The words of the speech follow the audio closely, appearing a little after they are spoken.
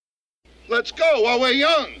Let's go while we're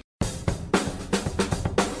young.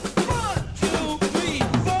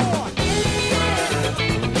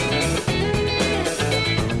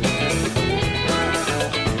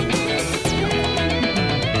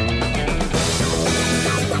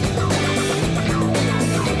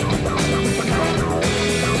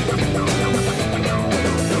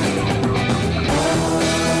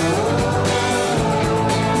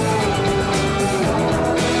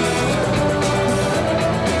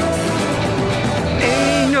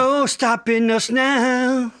 Stopping us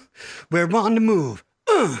now. We're on the move.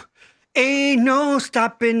 Ain't no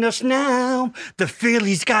stopping us now. The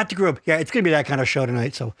Phillies got the group. Yeah, it's gonna be that kind of show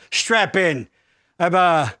tonight. So strap in. Hold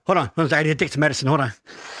on. I need to take some medicine. Hold on.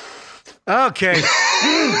 Okay.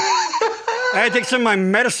 I had to take some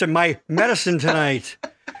of my medicine tonight.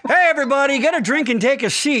 Hey, everybody, get a drink and take a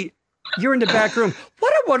seat. You're in the back room.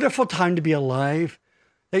 What a wonderful time to be alive.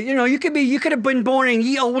 You know, you could have been born in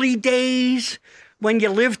ye olde days, when you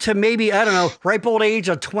live to maybe, I don't know, ripe old age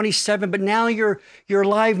of 27, but now you're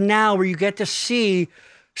alive now where you get to see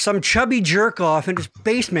some chubby jerk off in his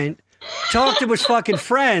basement talk to his fucking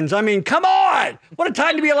friends. I mean, come on! What a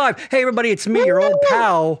time to be alive. Hey, everybody, it's me, your old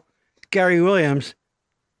pal, Gary Williams.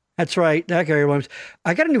 That's right, that Gary Williams.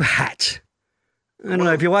 I got a new hat. I don't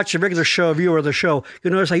know, if you watch the regular show, viewer of the show,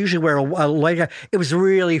 you'll notice I usually wear a light hat. It was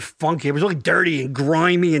really funky. It was really dirty and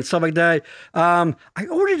grimy and stuff like that. I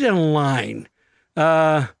ordered it online.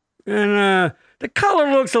 The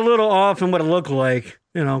color looks a little off from what it looked like.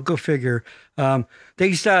 You know, go figure.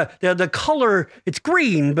 The color, it's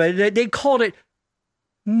green, but they called it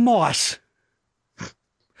moss.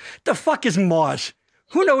 The fuck is moss?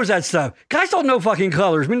 Who knows that stuff? Guys don't know fucking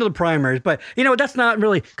colors. We know the primaries, but you know, that's not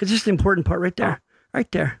really, because this is the important part right there.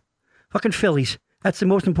 Right there. Fucking Phillies. That's the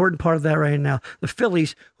most important part of that right now. The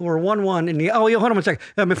Phillies, who are 1-1 in the, hold on one second.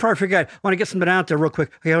 Before I forget, I want to get something out there real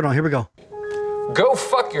quick. Okay, hold on, here we go. Go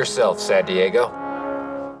fuck yourself, San Diego.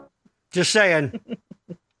 Just saying.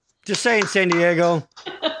 Just saying, San Diego.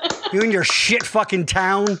 You and your shit fucking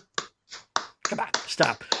town. Come on,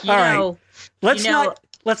 stop. All right. Let's not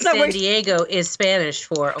San waste. Diego is Spanish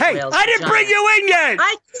for Hey, whale's I didn't bring you in yet.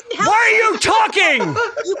 Why are you talking?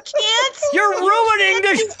 You can't. You're ruining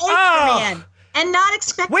this. Man. And not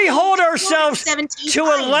expect. We hold ourselves to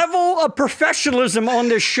a level of professionalism on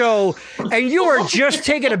this show, and you are just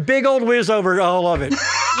taking a big old whiz over all of it.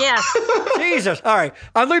 Yes. Jesus. All right.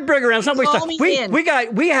 Let me bring around something.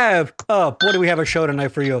 We have. Oh boy, do we have a show tonight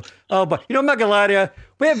for you? Oh, but you know, I'm not gonna lie to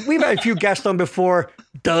you. We've had a few guests on before,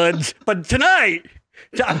 duds, but tonight.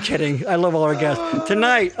 I'm kidding. I love all our guests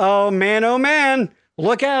tonight. Oh man,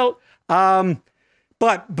 look out.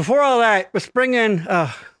 But before all that, let's bring in.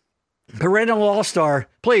 Perennial all-star,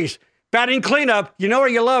 please. Batting cleanup. You know her,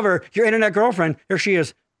 you love her. Your internet girlfriend. Here she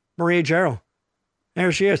is, Maria Jarrell.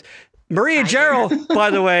 There she is. Maria Jarrell, by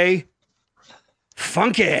the way,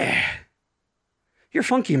 funky. You're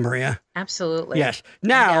funky, Maria. Absolutely. Yes.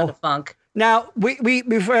 Now, I'm down to funk. Now, we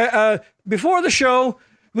before the show,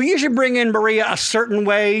 we usually bring in Maria a certain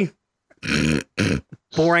way.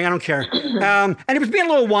 Boring, I don't care. And it was being a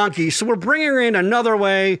little wonky, so we're bringing her in another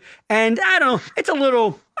way. And I don't know, it's a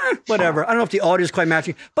little, whatever. I don't know if the audio is quite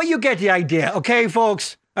matching, but you get the idea. Okay,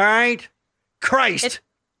 folks? All right? Christ.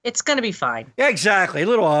 It's going to be fine. Yeah, exactly. A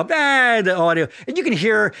little off. The audio. And you can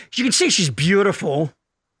hear her. You can see she's beautiful.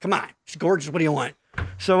 Come on. She's gorgeous. What do you want?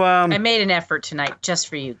 So I made an effort tonight just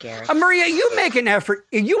for you, Gary. Maria, you make an effort.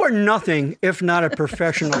 You are nothing if not a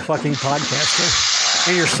professional fucking podcaster.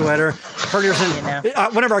 In your sweater.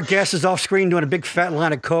 One of our guests is off screen doing a big fat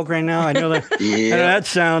line of coke right now. I know that. Yeah. I know that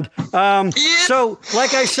sound. So,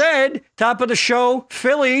 like I said, top of the show,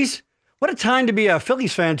 Phillies. What a time to be a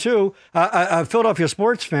Phillies fan too. A Philadelphia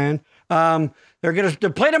sports fan. They're gonna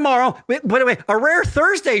play tomorrow. By the way, a rare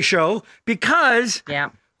Thursday show because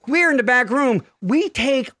we're in the back room. We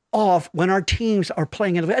take off when our teams are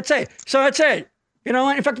playing. That's it. So that's it. You know,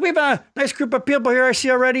 in fact, we have a nice group of people here I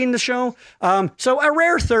see already in the show. So a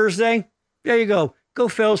rare Thursday. There you go. Go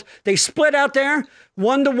Phils. They split out there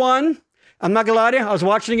 1-1. I'm not going to lie to you. I was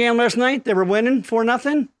watching the game last night. They were winning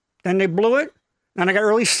 4-0. Then they blew it. And I got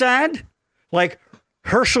really sad. Like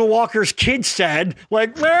Herschel Walker's kid said,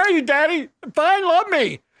 like, where are you, Daddy? Fine, love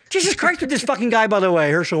me. Jesus Christ with this fucking guy, by the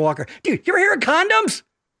way, Herschel Walker. Dude, you ever hear of condoms?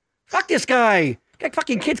 Fuck this guy. Got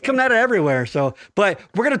fucking kids coming out of everywhere. So, but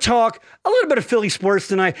we're going to talk a little bit of Philly sports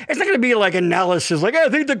tonight. It's not going to be like analysis, like, I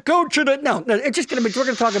think the coach should have. No, it's just going to be, we're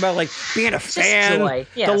going to talk about like being a fan, joy.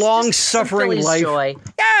 Yes, the long suffering life. Joy.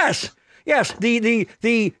 Yes.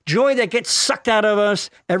 The joy that gets sucked out of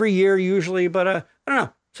us every year usually. But I don't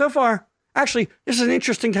know. So far, Actually, this is an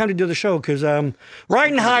interesting time to do the show because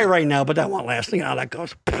riding high right now, but that won't last. You know how that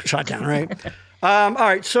goes. Shot down, right? All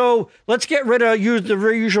right, so let's get rid of use the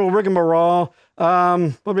usual rigmarole.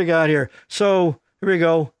 What do we got here? So here we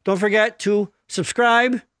go. Don't forget to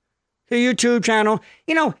subscribe to the YouTube channel.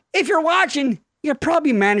 You know, if you're watching, you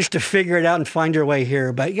probably managed to figure it out and find your way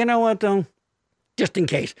here. But you know what, though? Just in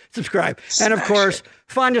case, subscribe. And of course,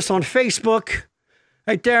 find us on Facebook.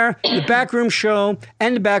 Right there, the Backroom Show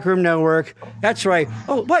and the Backroom Network. That's right.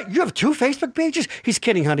 Oh, what? You have 2 Facebook pages? He's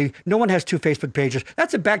kidding, honey. No one has 2 Facebook pages.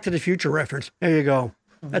 That's a Back to the Future reference. There you go.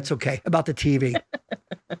 That's okay. About the TV.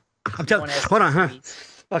 I'm telling. Hold on, huh?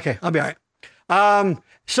 Okay, I'll be all right.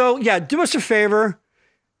 So yeah, do us a favor.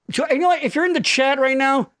 So, you know what? If you're in the chat right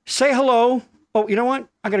now, say hello. Oh, you know what?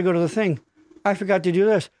 I got to go to the thing. I forgot to do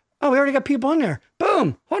this. Oh, we already got people in there.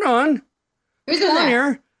 Boom. Hold on. Who's Come in on there?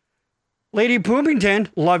 here. Lady Poopington,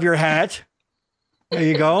 love your hat. There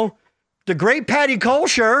you go. The great Patty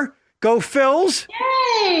Kolscher, go Phils.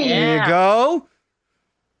 Yay! There you go.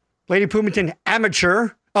 Lady Poopington,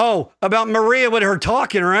 amateur. Oh, about Maria with her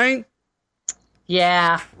talking, right?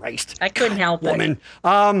 Yeah. Christ. I couldn't help it.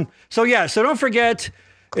 Woman. So yeah, so don't forget,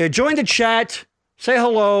 join the chat, say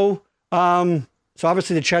hello. So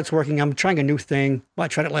obviously the chat's working. I'm trying a new thing. Well, I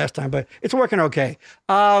tried it last time, but it's working okay.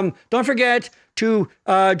 Don't forget to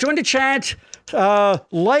join the chat,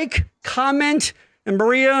 like, comment, and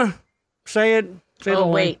Maria, say it. Say Oh,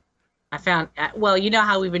 wait. I found, well, you know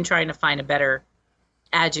how we've been trying to find a better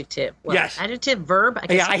adjective. Well, Yes. Adjective, verb? I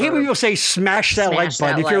guess Yeah, I hate when verb. people say smash that like Smash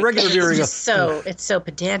button. that If you're a like. regular viewer, you go, It's so, it's so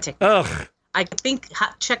pedantic. ugh. I think,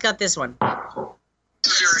 check out this one.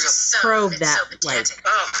 Probe that like.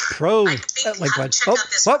 Probe that like button.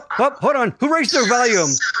 Oh, hold on. Who raised their volume?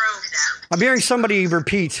 I'm hearing somebody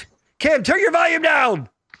repeat. Kim, turn your volume down.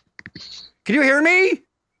 Can you hear me?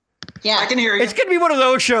 Yeah. I can hear you. It's going to be one of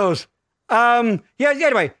those shows. Yeah,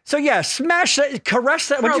 anyway. So, yeah, smash that, caress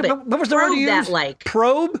that. Probe it. What was the word you Probe used? that like.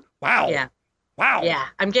 Probe? Wow. Yeah. Wow. Yeah.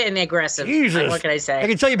 I'm getting aggressive. Jesus. What can I say? I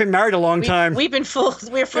can tell you've been married a long time. We're fooling You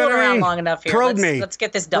know what I around mean? long enough here. Probe me. Let's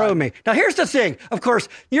get this done. Probe me. Now, here's the thing. Of course,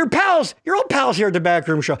 your old pals here at the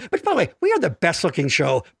Backroom Show, which, by the way, we are the best looking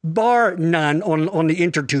show, bar none, on the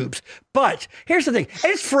intertubes. But here's the thing. And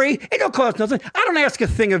it's free. It don't cost nothing. I don't ask a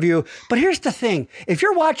thing of you. But here's the thing. If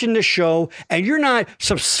you're watching this show and you're not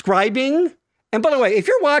subscribing, and by the way, if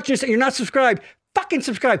you're watching this and you're not subscribed, fucking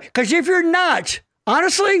subscribe. Because if you're not,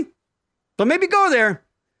 honestly, don't maybe go there.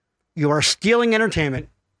 You are stealing entertainment.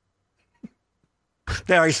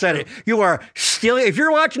 There, I said it. You are stealing. If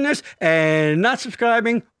you're watching this and not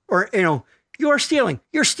subscribing, or, you know, you are stealing.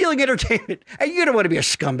 You're stealing entertainment. And you don't want to be a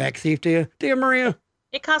scumbag thief, do you? Do you, Maria?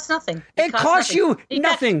 It costs nothing. It costs you In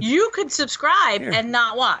fact, nothing. you could subscribe and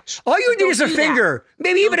not watch. All you But need is a don't do that. finger,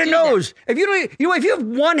 maybe even a Don't do that. nose. If you don't, you know, if you have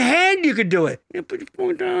one hand, you could do it. You know, put your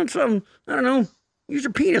phone down, something. I don't know. Use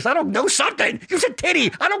your penis. I don't know, something. Use a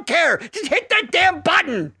titty. I don't care. Just hit that damn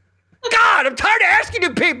button. God, I'm tired of asking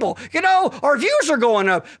you people. You know, our views are going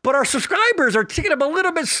up, but our subscribers are ticking up a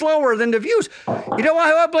little bit slower than the views. You know who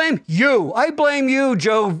I blame? You. I blame you,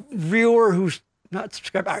 Joe viewer, who's not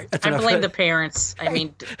subscribed. All right, that's I enough. blame the parents. I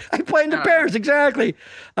mean, I blame the parents, exactly.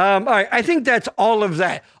 All right, I think that's all of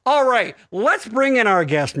that. All right, let's bring in our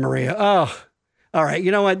guest, Maria. Oh, all right,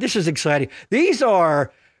 you know what? This is exciting. These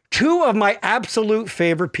are two of my absolute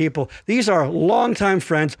favorite people. These are longtime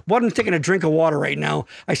friends. One of them's taking a drink of water right now.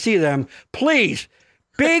 I see them. Please,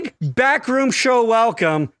 big Backroom Show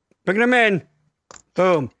welcome. Bringing them in.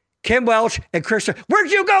 Boom. Kim Welch and Krista.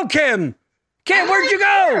 Where'd you go, Kim? Kim, where'd you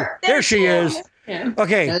go? There she is. Yeah.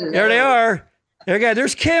 Okay, there they are. There you go.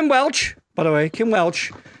 There's Kim Welch, by the way. Kim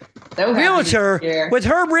Welch, So realtor happy with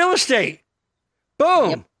Herb Real Estate. Boom.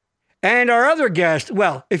 Yep. And our other guest,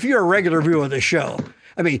 well, if you're a regular viewer of the show,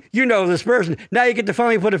 I mean, you know this person. Now you get to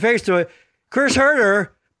finally put a face to it. Chris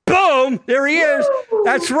Herder. Boom. There he is.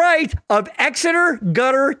 That's right. Of Exeter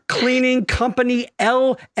Gutter Cleaning Company,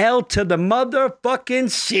 LL to the motherfucking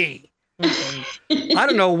C. I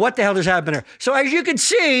don't know what the hell just happened there. So as you can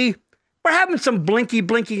see, we're having some blinking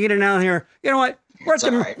in and out here. You know what? We're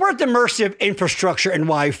at the mercy of infrastructure and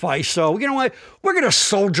Wi-Fi. So you know what? We're gonna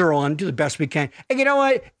soldier on, do the best we can. And you know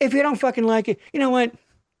what? If you don't fucking like it, you know what?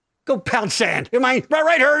 Go pound sand. Am I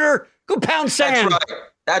right, Herder? Go pound sand. That's right.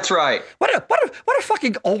 That's right. What a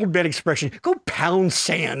fucking old man expression. Go pound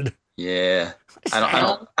sand. Yeah.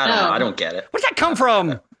 I don't get it. Where's that come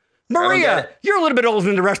from? Maria, you're a little bit older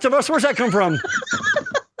than the rest of us. Where's that come from?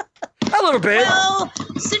 A little bit. well,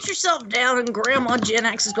 sit yourself down and Grandma Gen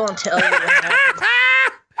X is going to tell you what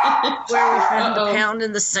happened. Where we found the pound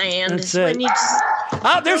in the sand. That's is when it. you just,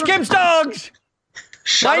 Oh, there's Kim's dogs.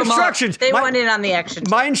 Shut My 'em up. instructions. They my, went in on the action.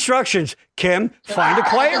 my instructions. Kim, find a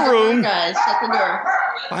quiet Shut the door, room. guys. Shut the door.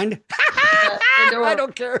 Find. Shut the door. I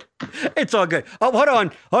don't care. It's all good. Oh,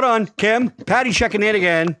 hold on, Kim. Patty checking in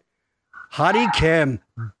again. Hottie Kim.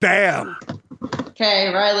 Bam.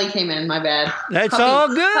 Okay, Riley came in. My bad. That's all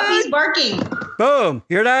good. Puppy's barking. Boom.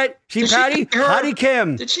 Hear that? See, Did she Patty? pay her? Hottie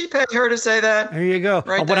Kim. Did she pay her to say that? There you go.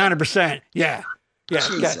 Right Oh, 100%. Yeah. Yeah.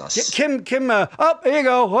 Jesus. Kim, oh, there you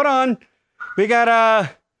go. Hold on. We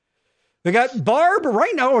got Barb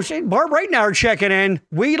right now. Barb right now are checking in.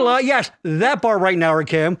 We love, yes, that Barb right now,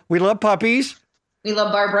 Kim. We love puppies. We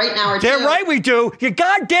love Barb right now. Damn right we do. You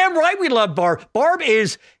goddamn right we love Barb. Barb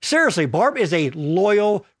is a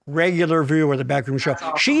loyal, regular viewer of the Backroom Show.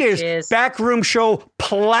 Awesome. She is Yes. Backroom Show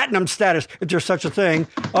platinum status, if there's such a thing.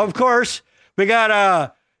 Of course, we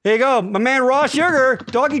got, here you go. My man Ross Yerger,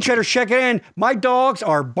 Doggy Cheddar checking in. My dogs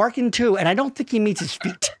are barking too, and I don't think he means his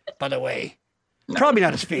feet, by the way. Probably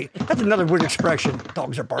not his feet. That's another weird expression.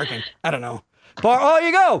 Dogs are barking. I don't know. Oh,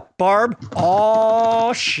 you go. Barb.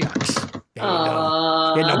 Oh, shucks. There you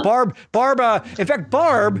go. Yeah, no, Barb, in fact,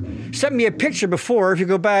 Barb sent me a picture before. If you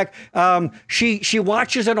go back, she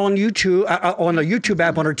watches it on YouTube, on the YouTube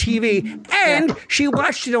app on her TV, and she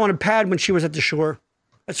watched it on a pad when she was at the shore.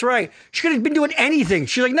 That's right. She could have been doing anything.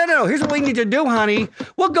 She's like, no. Here's what we need to do, honey.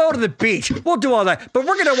 We'll go to the beach. We'll do all that. But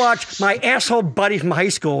we're going to watch my asshole buddy from high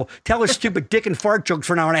school tell his stupid dick and fart jokes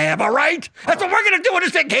for an hour and a half. All right? That's what we're going to do on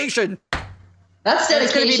this vacation. That's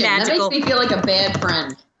It's gonna be dedication. That magical. makes me feel like a bad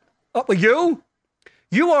friend. Oh,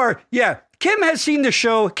 you are, yeah. Kim has seen the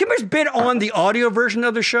show. Kim has been on the audio version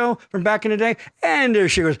of the show from back in the day. And there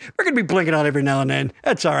she goes. We're going to be blinking out every now and then.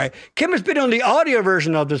 That's all right. Kim has been on the audio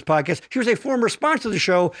version of this podcast. She was a former sponsor of the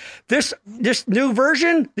show. This new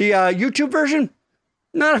version, the YouTube version,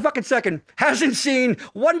 not a fucking second. Hasn't seen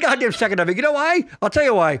one goddamn second of it. You know why? I'll tell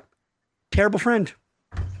you why. Terrible friend.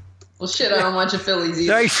 Well, shit, I don't watch a Phillies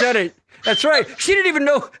either. I said it. That's right. She didn't even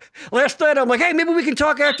know. Last night, I'm like, hey, maybe we can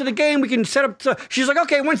talk after the game. We can set up. She's like,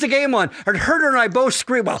 okay, when's the game on? And her and I both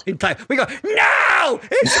scream. Well, in time. We go, no!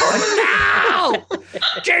 It's on now!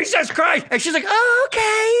 Jesus Christ! And she's like, oh,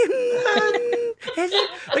 okay. Is it?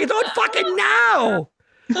 Like, it's on fucking now.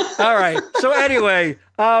 All right. So anyway,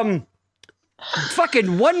 fucking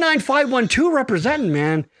 19512 representing,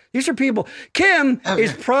 man. These are people. Kim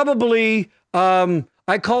is probably, I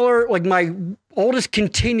call her like my oldest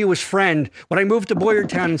continuous friend. When I moved to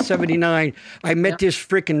Boyertown in '79, I met this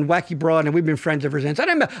freaking wacky broad, and we've been friends ever since.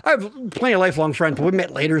 And I have plenty of lifelong friends, but we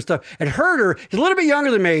met later and stuff. And Herder is a little bit younger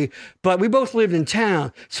than me, but we both lived in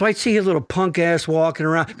town. So I'd see his little punk ass walking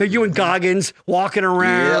around. You and Goggins walking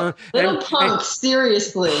around. Little punks,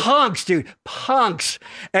 seriously. Punks, dude. Punks.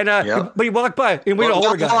 And but you walk by, and we don't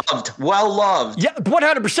older guy. Well loved. Yeah,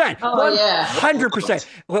 100%. Oh, yeah.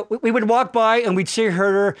 100%. We would walk by, and we'd see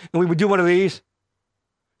Herder, and we would do one of these.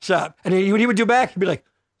 Sup? And then he would do back, he'd be like,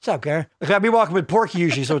 what's up, Gary? Like, I'd be walking with Porky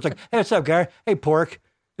usually, so it's like, hey, what's up, Gary? Hey, Pork.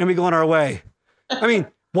 And we go on our way. I mean,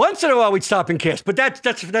 once in a while we'd stop and kiss, but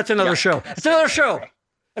that's another show. That's another show.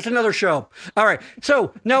 That's another show. All right.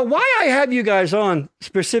 So now why I have you guys on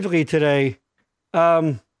specifically today,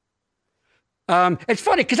 it's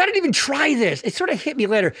funny because I didn't even try this. It sort of hit me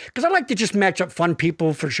later because I like to just match up fun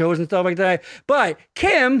people for shows and stuff like that. But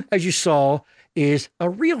Kim, as you saw, is a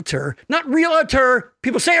realtor, not realtor.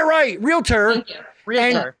 People say it right, realtor. Thank you.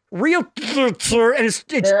 Realtor. And realtor, and it's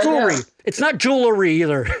jewelry. It's not jewelry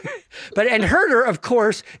either. And Herder, of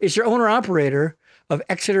course, is your owner operator of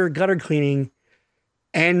Exeter Gutter Cleaning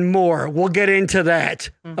and more. We'll get into that.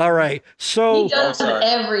 Mm-hmm. All right. So He does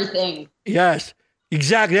everything. yes,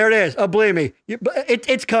 exactly. There it is. Oh, believe me,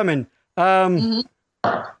 it's coming. I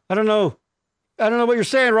don't know. I don't know what you're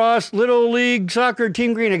saying, Ross. Little League Soccer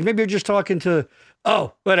Team Green Eggs. Maybe you're just talking to,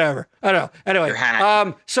 whatever. I don't know. Anyway,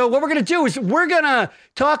 so what we're going to do is we're going to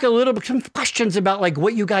talk a little bit, some questions about like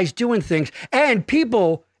what you guys do and things. And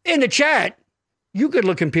people in the chat, you good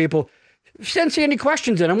looking people, send any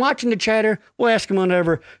questions in. I'm watching the chatter. We'll ask them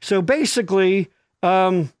whatever. So basically,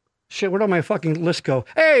 shit, where did my fucking list go?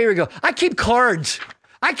 Hey, here we go. I keep cards.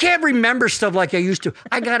 I can't remember stuff like I used to.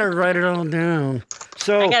 I got to write it all down.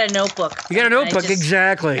 So I got a notebook. You got a notebook,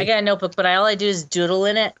 exactly. I got a notebook, but all I do is doodle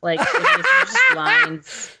in it, like it's just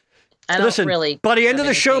lines. I don't Listen, really. by the end of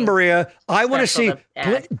the show, Maria, I want to see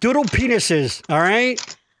doodle penises. All right.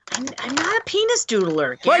 I'm not a penis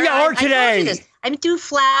doodler. Well, you are I told you today. this. I do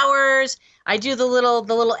flowers. I do the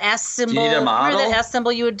little S symbol. Do you need a model? Remember that S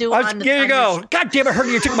symbol you would do on the. There you go. God damn it,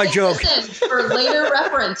 Herky, you took my joke. Listen, for later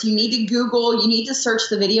reference, you need to Google. You need to search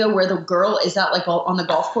the video where the girl is out like on the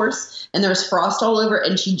golf course, and there's frost all over,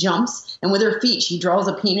 and she jumps, and with her feet she draws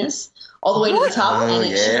a penis all the way to the top, and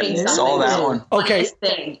it's shooting something. Saw that one. Okay. Funniest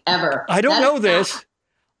thing ever. I don't know this,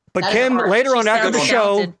 but Kim, later on after the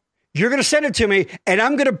show, you're going to send it to me, and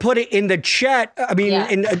I'm going to put it in the chat. I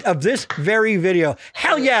mean, of this very video.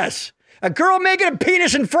 Hell yes. A girl making a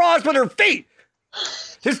penis and frost with her feet.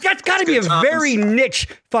 That's got to be a very niche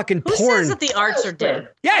fucking porn. Who says that the arts are dead?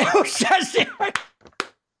 Yeah, who says it?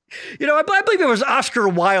 You know, I believe it was Oscar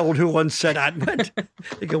Wilde who once said that, but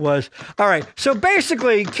I think it was. All right. So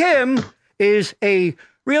basically, Kim is a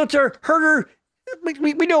realtor, herder.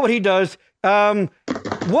 We know what he does. Do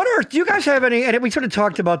you guys have any, and we sort of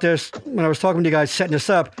talked about this when I was talking to you guys setting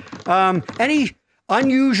this up, any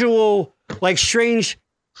unusual, like strange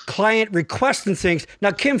client requests and things?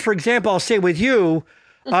 Now, Kim, for example, I'll say with you,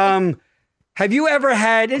 have you ever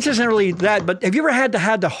had, this isn't really that, but have you ever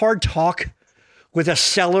had the hard talk with a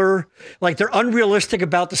seller? Like they're unrealistic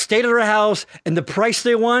about the state of their house and the price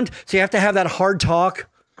they want, so you have to have that hard talk?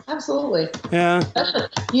 Absolutely. Yeah.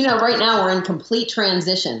 You know, right now we're in complete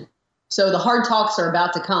transition. So the hard talks are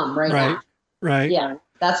about to come right now. Right. Yeah,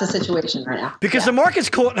 that's the situation right now. Because the market's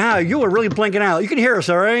cool now. You were really blinking out. You can hear us,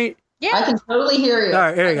 all right? Yeah. I can totally hear you. All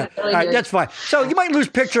right, there you go. Totally All right, hear that's fine. So you might lose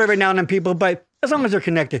picture every now and then, people, but as long as they're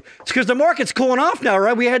connected. It's because the market's cooling off now,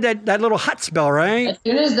 right? We had that little hot spell, right? As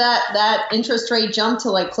soon as that interest rate jumped to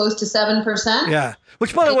like close to 7%. Yeah.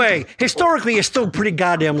 Which, by the way, historically is still pretty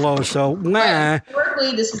goddamn low. So, nah.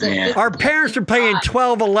 Historically, this is Our parents are paying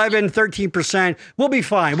 12, 11, 13%. We'll be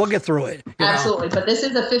fine. We'll get through it. Absolutely. But this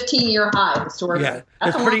is a 15 -year high historically. Yeah.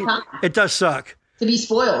 That's It's a pretty, long time it does suck. to be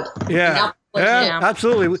spoiled. Yeah. Yeah,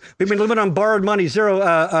 absolutely. We've been living on borrowed money, zero,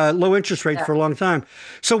 low interest rates for a long time.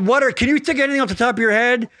 So can you think of anything off the top of your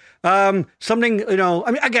head? Something, you know,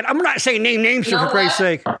 I mean, again, I'm not saying names here, for Christ's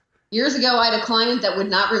sake. Years ago, I had a client that would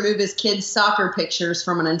not remove his kids' soccer pictures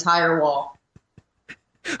from an entire wall.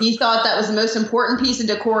 He thought that was the most important piece of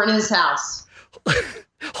decor in his house.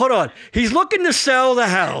 Hold on. He's looking to sell the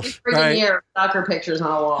house. Freaking year, soccer pictures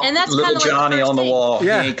on a wall. And that's Little kind of Johnny like on the wall.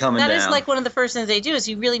 Yeah. He ain't coming That down. is like one of the first things they do is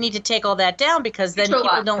you really need to take all that down because then Control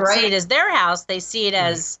people don't right? see it as their house. They see it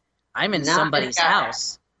as I'm in Not somebody's that guy.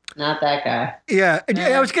 house. Not that guy. Yeah.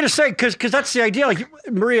 I was going to say, because that's the idea. Like,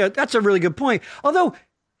 Maria, that's a really good point. Although,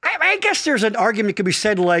 I guess there's an argument could be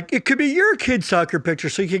said like, it could be your kid's soccer picture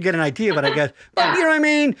so you can get an idea of it, I guess. But you know what I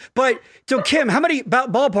mean? But, so Kim,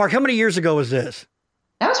 ballpark, how many years ago was this?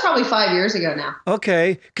 That was probably 5 years ago now.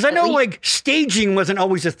 Okay. Because I know like staging wasn't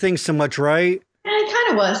always a thing so much, right? Yeah, it kind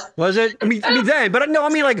of was. Was it? I mean then, but no, I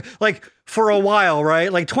mean like for a while,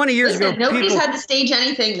 right? Like 20 years ago. Nobody's had to stage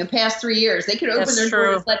anything the past 3 years. They could open That's their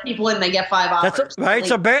true. doors, let people in, they get $5. That's right.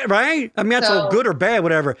 So bad, right? I mean, that's all good or bad,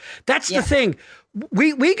 whatever. That's the thing.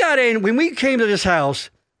 We got in when we came to this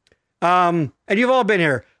house, and you've all been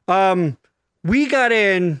here. We got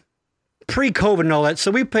in pre-COVID and all that, so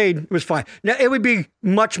we paid. It was fine. Now it would be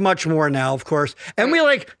much, much more now, of course. And we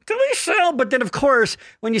like, do we sell? But then, of course,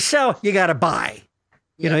 when you sell, you got to buy.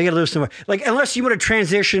 You know, you got to lose somewhere. Like, unless you want to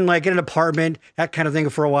transition, like, in an apartment, that kind of thing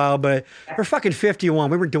for a while. But we're fucking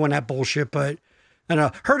 51. We were doing that bullshit. But I don't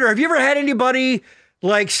know. Herder, have you ever had anybody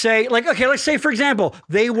like say, like, okay, let's say, for example,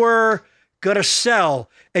 they were going to sell.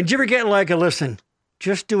 And did you ever get like a, listen,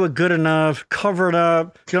 just do it good enough, cover it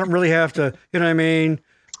up. You don't really have to, you know what I mean?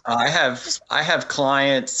 I have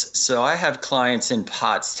clients. So I have clients in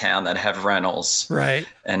Pottstown that have rentals. Right.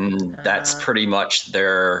 And that's pretty much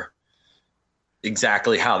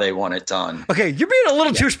exactly how they want it done. Okay, you're being a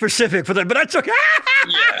little too specific for that, but that's okay.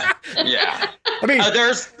 Yeah. I mean,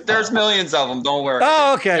 there's millions of them. Don't worry.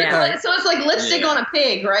 oh, okay. Yeah. All right. So it's like lipstick on a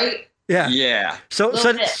pig, right? Yeah. Yeah. So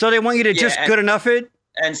Little bit. they want you to just and- good enough it.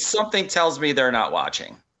 And something tells me they're not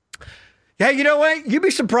watching. Yeah, you know what? You'd be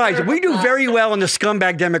surprised. We do very well in the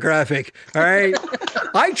scumbag demographic. All right.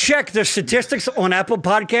 I checked the statistics on Apple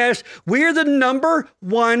Podcasts. We're the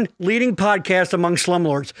 #1 leading podcast among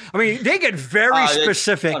slumlords. I mean, they get very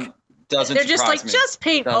specific. Doesn't They're just surprise like, me. just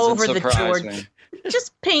paint Doesn't over the surprise George. me.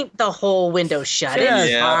 Just paint the whole window shut. Yeah.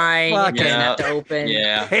 It's fine. Fuck You it. don't have to open.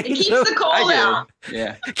 Yeah. It keeps the cold out.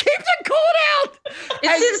 Yeah. Keep the cold out.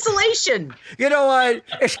 It's insulation. You know what?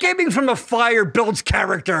 Escaping from a fire builds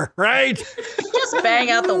character, right? Just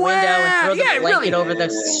bang out the window and throw the Yeah, blanket really. over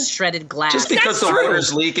the shredded glass. Just because the That's true.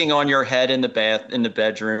 water's leaking on your head in the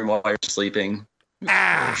bedroom while you're sleeping.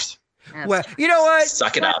 That's Well, you know what?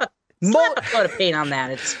 Suck it up. Mold, a coat of paint on that.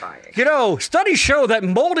 It's fine. you know, studies show that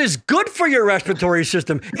mold is good for your respiratory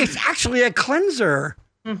system. It's actually a cleanser.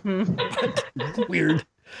 Mm-hmm. Weird.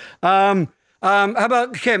 How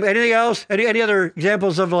about Kim? Anything else? Any other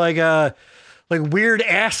examples of like weird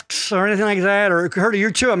asks or anything like that? Or heard of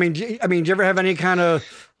you too? I mean, do you ever have any kind of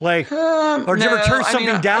like, or did you ever turn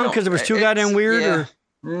something down because it was too goddamn weird? Yeah. Or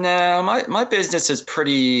No, my business is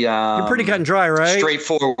pretty. you're pretty cut and dry, right?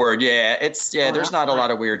 Straightforward. Yeah, there's not a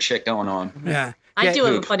lot of weird shit going on. Yeah. I do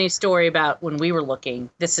have a funny story about when we were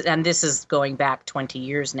looking. This is going back 20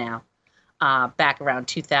 years now. Back around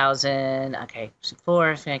 2000. Okay,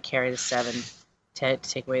 4. I carry the 7. To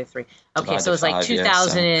take away the 3. Okay, so it was like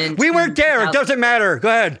 2000. We weren't there. It doesn't matter. Go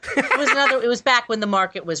ahead. It was back when the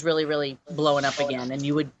market was really, really blowing up again, and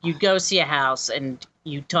you'd go see a house and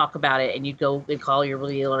you talk about it, and you'd go and call your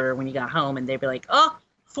realtor when you got home, and they'd be like, "Oh,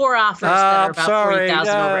 4 offers that are about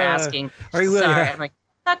 40,000 over asking." Are you really? Sorry. I'm like,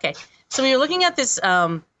 okay. So we were looking at this.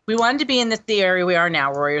 We wanted to be in the area we are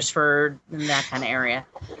now, Royersford, and that kind of area.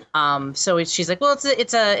 So she's like, well,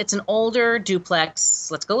 it's an older duplex.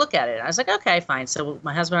 Let's go look at it. I was like, okay, fine. So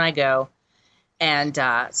my husband and I go, and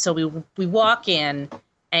so we walk in,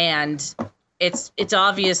 and it's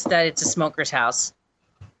obvious that it's a smoker's house.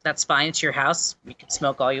 That's fine. It's your house. You can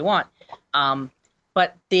smoke all you want.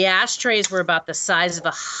 But the ashtrays were about the size of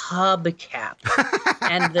a hubcap,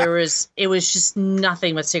 and it was just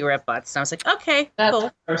nothing but cigarette butts. And I was like, okay, cool,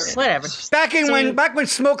 whatever. Back when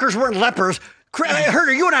smokers weren't lepers.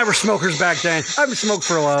 Herder, you and I were smokers back then. I haven't smoked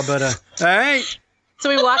for a while, but all right. So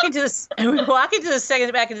we walk into the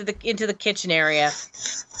second back into the kitchen area,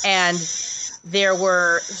 and there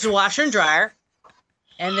was a washer and dryer,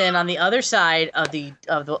 and then on the other side of the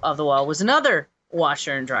wall was another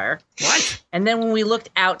washer and dryer. What? And then when we looked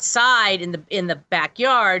outside in the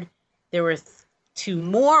backyard, there were 2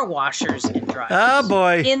 more washers and dryers. Oh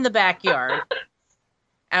boy! In the backyard.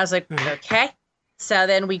 I was like, okay. So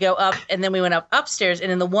then we go up, and then we went upstairs,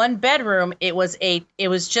 and in the one bedroom, it was a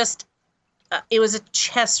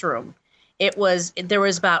chess room. There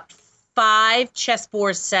was about 5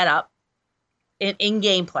 chessboards set up in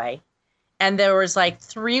gameplay, and there was like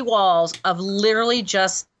 3 walls of literally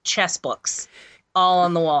just chess books. All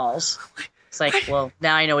on the walls. It's like, well,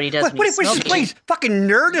 now I know what he does. What was this place? Fucking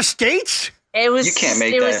Nerd Estates? You can't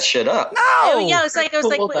make that shit up. No. Yeah, it was like there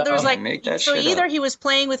was like so either he was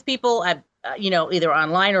playing with people either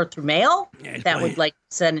online or through mail that would like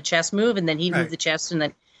send a chess move, and then he'd move the chess, and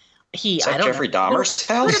then Is that Jeffrey Dahmer's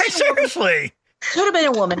house? Seriously. Could have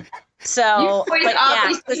been a woman. So, you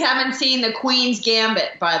obviously haven't seen the Queen's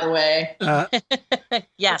Gambit, by the way.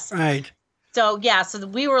 Yes. Right. So so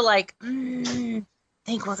we were like, think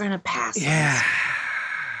we're gonna pass. Yeah.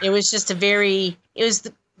 It was just it was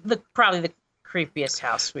probably the creepiest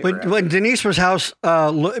house we were at. When Denise's house,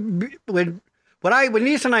 when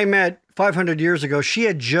Denise and I met 500 years ago, she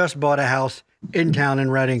had just bought a house in town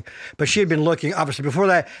in Reading, but she had been looking obviously before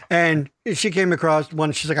that, and she came across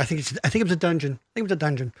one. She's like, I think it was a dungeon. I think it was a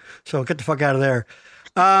dungeon. So get the fuck out of there.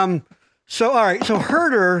 So all right. So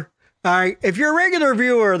Herder. All right, if you're a regular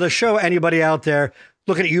viewer of the show, anybody out there,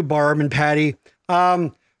 looking at you, Barb and Patty,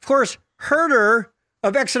 of course, Herder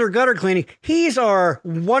of Exeter Gutter Cleaning, he's our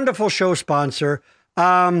wonderful show sponsor.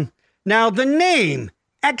 Now, the name,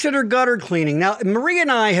 Exeter Gutter Cleaning. Now, Marie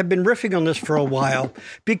and I have been riffing on this for a while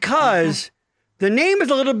because the name is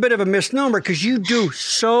a little bit of a misnomer because you do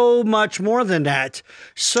so much more than that.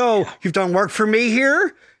 So, you've done work for me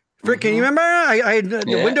here. Freaking, you remember? I had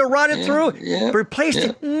the window rotted through, replaced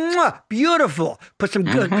it. Mwah, beautiful. Put some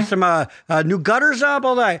new gutters up,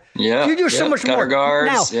 all that. Yeah. You do so much more.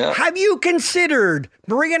 Guards, now, have you considered,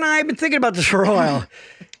 Maria and I have been thinking about this for a while.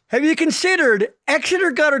 Have you considered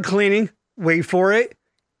Exeter Gutter Cleaning? Wait for it.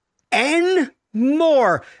 N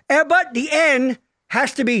more. But the N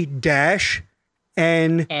has to be dash.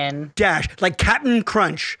 N dash, like Captain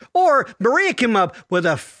Crunch. Or Maria came up with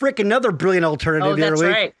a another brilliant alternative the other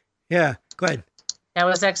week. Right. Yeah, go ahead. That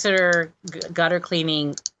was Exeter Gutter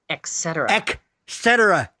Cleaning, etc.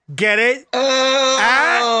 Etc. Get it?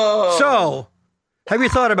 Oh. So, have you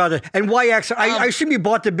thought about it? And why Exeter? I assume you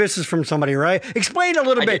bought the business from somebody, right? Explain a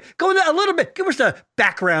little bit. Go a little bit. Give us the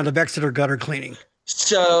background of Exeter Gutter Cleaning.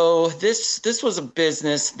 So this was a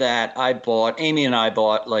business that Amy and I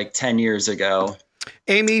bought like 10 years ago.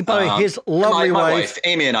 Amy, by his lovely my wife.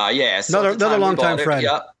 Amy and I, yeah. So another longtime friend.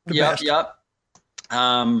 Yep.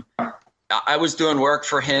 I was doing work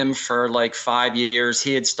for him for like 5 years.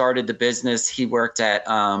 He had started the business. He worked at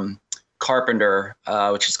Carpenter,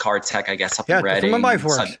 which is Car Tech, I guess, up in Reading. Yeah, my wife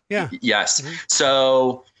works. Yeah. Yes. Mm-hmm.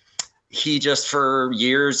 So he just, for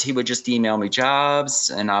years, he would just email me jobs,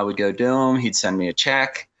 and I would go do them. He'd send me a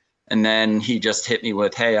check, and then he just hit me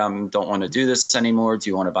with, hey, I don't want to do this anymore. Do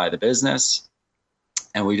you want to buy the business?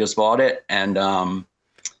 And we just bought it. And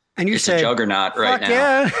And you it's said, a juggernaut right fuck now.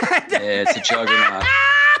 yeah. Yeah, it's a juggernaut.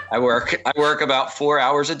 I work about 4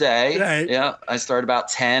 hours a day. Right. Yeah. I start about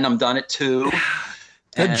 10. I'm done at 2.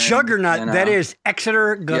 The And, juggernaut, you know, that is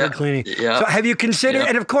Exeter gutter Yep, cleaning. yep, So have you considered, yep.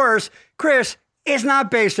 and of course, Chris is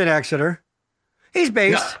not based in Exeter. He's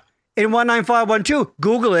based in 19512.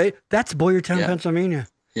 Google it. That's Boyertown, Yeah. Pennsylvania.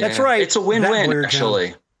 Yeah. That's right. It's a That win-win, Boyertown.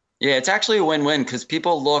 actually. Yeah, it's actually a win-win because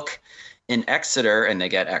people look in Exeter and they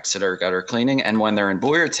get Exeter gutter cleaning. And when they're in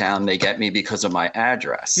Boyertown, they get me because of my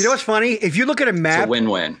address. You know what's funny? If you look at a It's map, a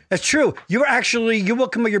win-win. that's true. You will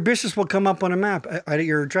come. Your business will come up on a map.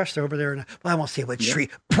 Your address over there. Well, I won't say what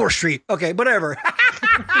street. Poor street. Okay, whatever.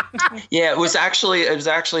 Yeah,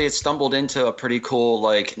 it stumbled into a pretty cool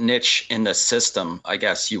like niche in the system, I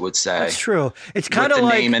guess you would say. That's true. It's With kind of the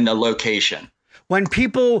like name and the location. when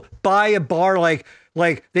people buy a bar, like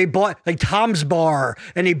they bought like Tom's Bar,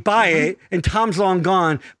 and they buy it, and Tom's long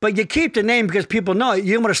gone, but you keep the name because people know it.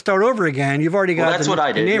 You don't want to start over again. You've already got that's what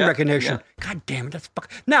I the did. name Yep, recognition. yep. God damn it, that's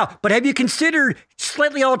now. But have you considered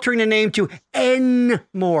slightly altering the name to N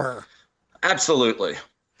More? Absolutely.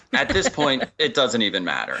 At this point, it doesn't even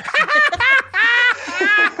matter.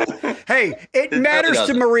 Hey, it really matters to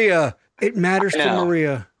doesn't. Maria. It matters to I know.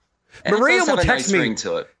 Maria. And Maria it does will have a text nice me. ring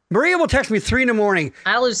to it. Maria will text me 3 a.m.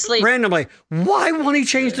 I lose sleep. randomly. Why won't he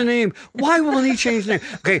change the name? Why won't he change the name?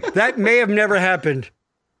 Okay, that may have never happened.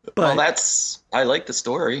 But Well, I like the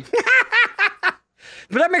story.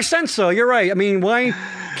 But that makes sense, though. You're right. I mean, why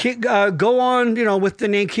go on, with the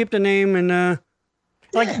name, keep the name, and I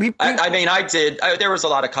mean, there was a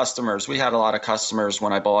lot of customers. We had a lot of customers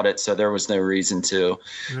when I bought it, so there was no reason to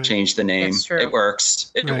change the name. That's true. It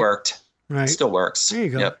works. It Right. worked. right. It still works. There you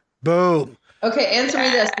go. Yep. Boom. Okay, answer me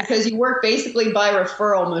this, because you work basically by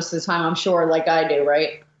referral most of the time, I'm sure, like I do,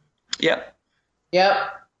 right? Yep. Yep.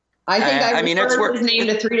 I think I mean, it's referred his name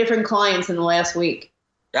to 3 different clients in the last week.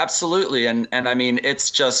 Absolutely. And I mean,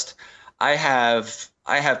 it's just, I have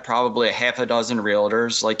probably a half a dozen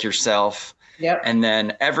realtors like yourself. Yep. And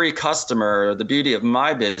then every customer, the beauty of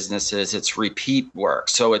my business is it's repeat work.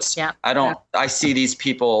 So it's, I see these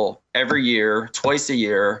people every year, twice a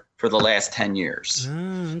year for the last 10 years.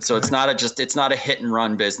 Okay. So it's not a hit and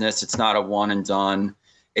run business. It's not a one and done.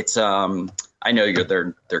 It's, I know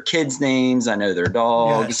their kids' names. I know their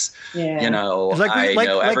dogs. Yeah. You know, It's like I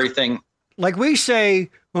know everything. Like we say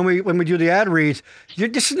when we do the ad reads,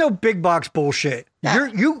 this is no big box bullshit.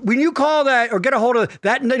 When you call that or get a hold of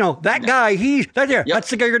that, that guy, he's right there. Yep. That's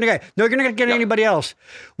the guy you're gonna get. No, you're not gonna get anybody else.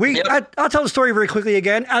 I'll tell the story very quickly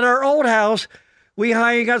again. At our old house, we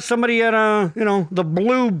got somebody at the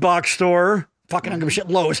blue box store. Fucking, I don't give a shit.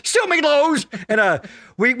 Lowe's, still make Lowe's, and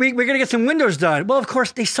we're gonna get some windows done. Well, of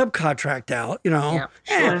course they subcontract out. Yeah,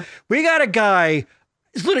 And we got a guy.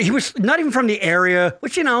 He was not even from the area,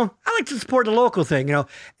 which, I like to support the local thing,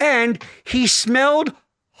 and he smelled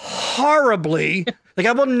horribly. Like,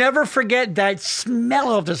 I will never forget that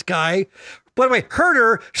smell of this guy. By the way,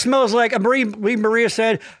 Herder smells like, Maria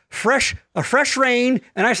said, a fresh rain,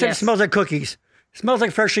 and I said it smells like cookies. It smells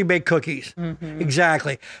like freshly baked cookies. Mm-hmm.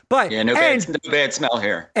 Exactly. But Yeah, no bad smell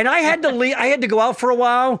here. and I had to leave. I had to go out for a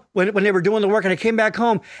while when they were doing the work, and I came back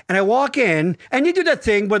home. And I walk in, and you do that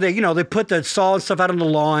thing where they put the saw and stuff out on the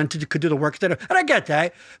lawn to do the work. And I get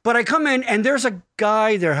that, but I come in, and there's a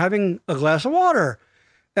guy there having a glass of water,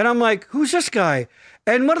 and I'm like, "Who's this guy?"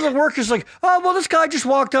 And one of the workers is like, "Oh, well, this guy just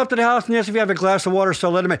walked up to the house and asked if you have a glass of water, so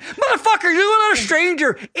I let him in." Motherfucker, you let a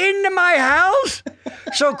stranger into my house?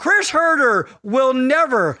 So Chris Herder will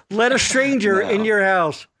never let a stranger in your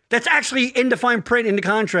house. That's actually in the fine print in the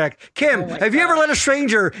contract. Kim, have you ever let a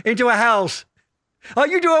stranger into a house? Oh,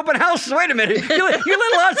 you do open houses. Wait a minute. You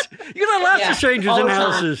let lots of strangers in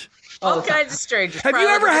houses. All kinds of strangers. Have you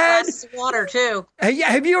ever had water too?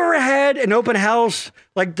 Have you ever had an open house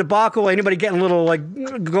like debacle? Anybody getting a little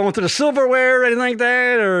going through the silverware or anything like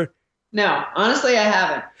that? Or No, honestly, I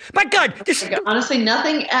haven't. my God, Honestly,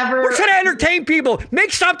 nothing ever. we're trying to entertain people.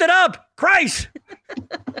 Make something up, Christ!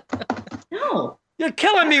 No. You're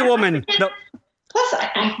killing me, woman. No. Plus,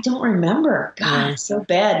 I don't remember. God, it's so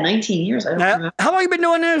bad. 19 years. I don't remember. How long you been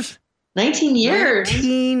doing this? 19 years.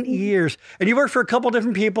 19 years. And you worked for a couple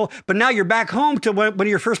different people, but now you're back home to one of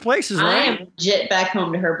your first places, I right? am legit back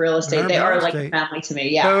home to Herb Real Estate. Herb They Real are like Estate. family to me.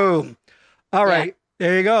 Yeah. Boom. All right.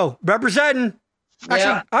 There you go. Representing.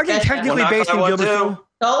 Actually, are they That's- technically Well, based in I want Gilbertville? It's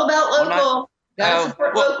all about local. Gotta Oh,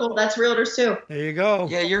 support well- local. That's realtors too. There you go.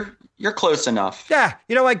 Yeah, you're close enough. Yeah.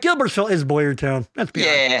 You know what? Gilbertville is Boyertown. Let's be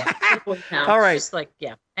honest. Yeah. All right. Just like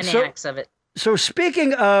an So- annex of it. So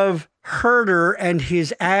speaking of Herder and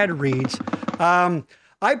his ad reads,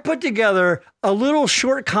 I put together a little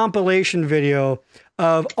short compilation video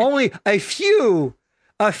of only a few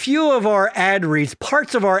a few of our ad reads,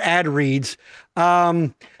 parts of our ad reads that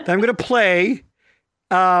I'm going to play.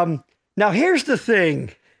 Now, here's the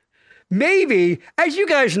thing. Maybe, as you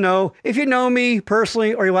guys know, if you know me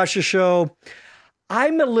personally or you watch the show,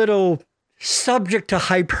 I'm a little subject to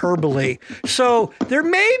hyperbole. So there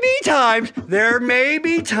may be times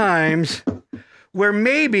where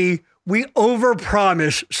maybe we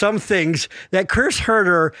overpromise some things that Chris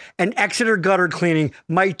Herder and Exeter Gutter Cleaning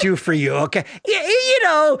might do for you. Okay, you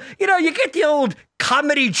know, you get the old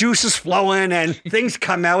comedy juices flowing and things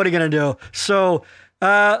come out. What are you gonna do? So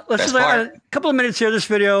let's just a couple of minutes here. This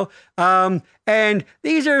video, and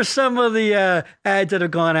these are some of the ads that have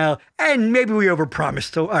gone out, and maybe we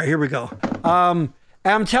overpromised. So all right, here we go.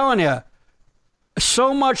 I'm telling you.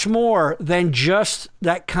 So much more than just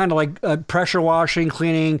that kind of like pressure washing,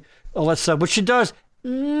 cleaning, all that stuff, which it does.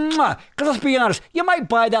 Because let's be honest, you might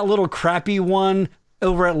buy that little crappy one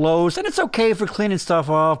over at Lowe's, and it's okay for cleaning stuff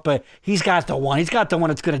off, but he's got the one. He's got the one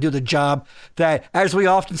that's going to do the job that, as we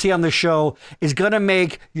often see on the show, is going to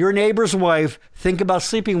make your neighbor's wife think about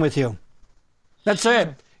sleeping with you. That's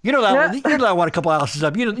it. You know that one. You know that one a couple houses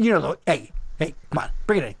up. You know. Hey, come on,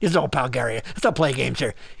 bring it in. This is old pal Gary. Let's not play games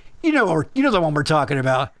here. You know the one we're talking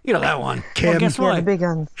about. You know that one. Kim. Well, guess what? The big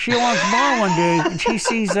guns. She walks by one day and she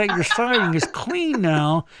sees that your siding is clean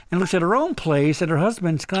now and looks at her own place and her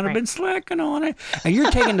husband's kind of been slacking on it. And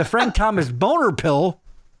you're taking the Frank Thomas boner pill.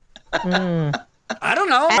 I don't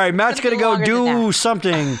know. All right, Matt's going to go do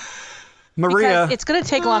something. Maria. Because it's going to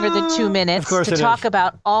take longer than 2 minutes to talk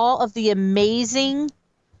about all of the amazing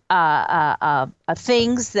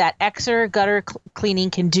things that Exeter Gutter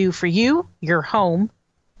Cleaning can do for you, your home,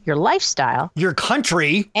 your lifestyle, your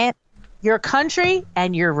country, and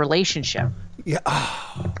your relationship. Yeah.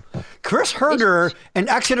 Oh. Chris Herder and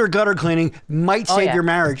Exeter Gutter Cleaning might save your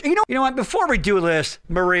marriage. You know what? Before we do this,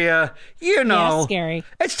 Maria, Gary,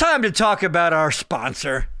 it's time to talk about our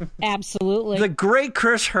sponsor. Absolutely. The great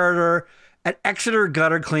Chris Herder at Exeter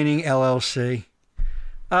Gutter Cleaning, LLC.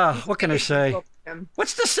 What can I say?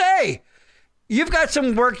 What's to say? You've got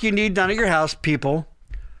some work you need done at your house, people.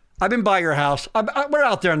 I've been by your house. We're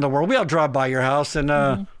out there in the world. We all drive by your house, and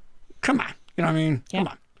come on. You know what I mean?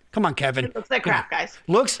 Yeah. Come on, Kevin. It looks like crap, guys.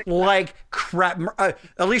 Looks like crap.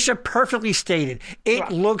 Alicia perfectly stated.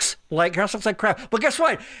 It looks like your house looks like crap. But guess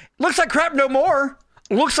what? Looks like crap no more.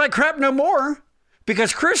 Looks like crap no more.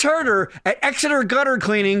 Because Chris Herder at Exeter Gutter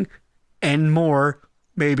Cleaning and more,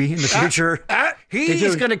 maybe in the future,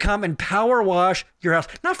 he's going to come and power wash your house.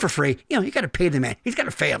 Not for free. You got to pay the man. He's got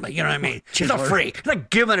a family. You know what I mean? It's not free. He's not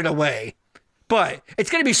giving it away. But it's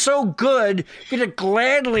going to be so good, you're going to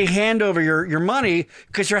gladly hand over your money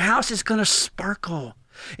because your house is going to sparkle.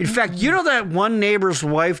 In fact, you know that one neighbor's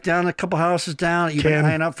wife down a couple houses down that you've been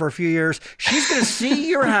eyeing up for a few years? She's going to see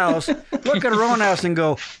your house, look at her own house and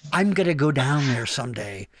go, I'm going to go down there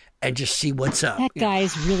someday and just see what's up. That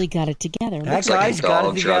guy's really got it together. That guy's got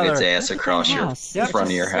it together. Drug its ass across your front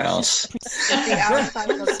of your house.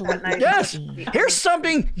 Yes. Here's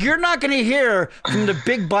something you're not going to hear from the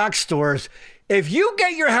big box stores. If you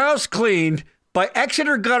get your house cleaned by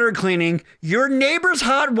Exeter Gutter Cleaning, your neighbor's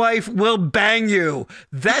hot wife will bang you.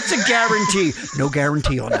 That's a guarantee. No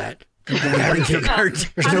guarantee on that. No guarantee.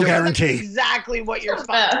 There's no guarantee. Exactly what your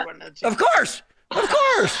sponsor wanted to do. Of course.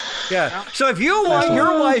 Yeah. So if you want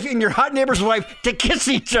your wife and your hot neighbor's wife to kiss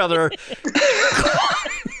each other.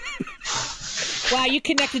 Wow, you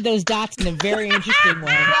connected those dots in a very interesting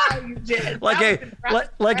way. Wow, you did. Like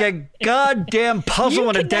a goddamn puzzle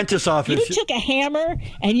in a dentist's office. You took a hammer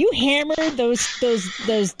and you hammered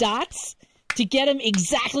those dots to get them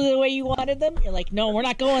exactly the way you wanted them. You're like, no, we're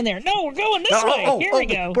not going there. No, we're going this way. Here we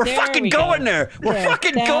go. We're fucking going there. We're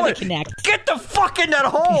fucking going. Get the fuck in that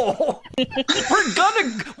hole. we're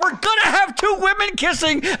gonna have two women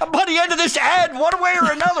kissing by the end of this ad, one way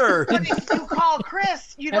or another. But if you call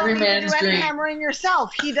Chris, you don't need to do any hammering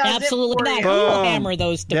yourself. He does absolutely it for not. you. We'll hammer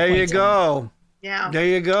those. There you go. Yeah. There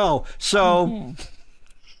you go. So.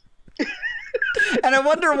 And I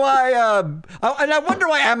wonder why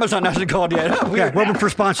Amazon hasn't called yet. Okay, we're open for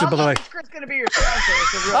sponsor, by the way. Chris going to be your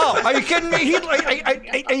sponsor. Are you kidding me?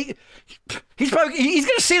 He's going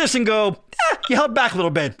to see this and go, you held back a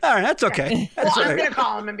little bit. All right, that's okay. That's I'm going to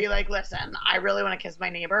call him and be like, listen, I really want to kiss my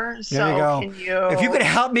neighbor. So there you go. Can you? If you could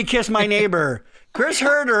help me kiss my neighbor. Chris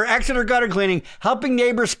Herder, Exeter Gutter Cleaning, helping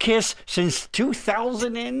neighbors kiss since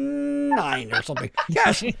 2009 or something.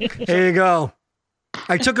 Yes. There you go.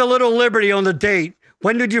 I took a little liberty on the date.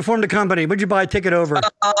 When did you form the company? When did you buy a ticket over?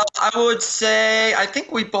 I would say, I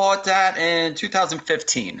think we bought that in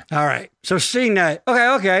 2015. All right. So seeing that,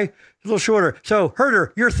 okay. A little shorter. So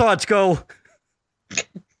Herder, your thoughts go.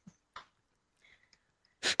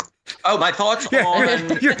 Oh, my thoughts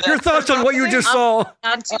on your thoughts on what you just saw.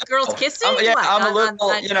 On two girls kissing? I'm a little,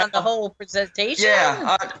 on the whole presentation?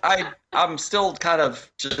 Yeah, I'm still kind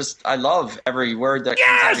of just, I love every word that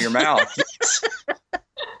comes out of your mouth.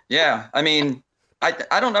 Yeah, I mean,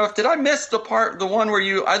 I don't know did I miss the one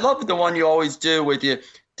where I love the one you always do with you.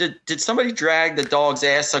 Did somebody drag the dog's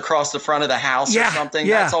ass across the front of the house or something?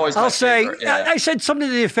 Yeah. That's always my favorite. Yeah. I said something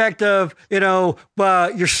to the effect of,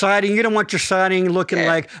 your siding, you don't want your siding looking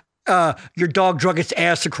like your dog drug its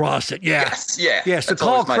ass across it. Yeah. Yes. Yeah. Yeah. So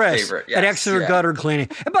call Chris at Exeter Gutter Cleaning.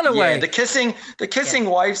 And by the way, the kissing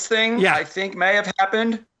wives thing, I think may have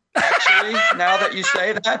happened. Actually, now that you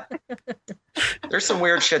say that, there's some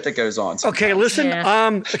weird shit that goes on sometimes. Okay, listen.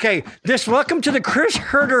 Welcome to the Chris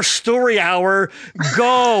Herder Story Hour.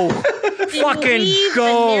 Go, fucking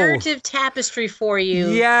go. A narrative tapestry for you.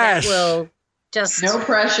 Yes. That will just no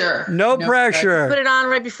pressure. No pressure. Put it on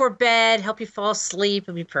right before bed. Help you fall asleep.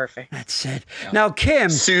 It'll be perfect. That's it. Yeah. Now, Kim,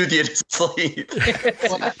 soothe you to sleep.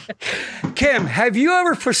 Kim, have you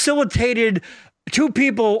ever facilitated 2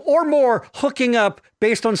 people or more hooking up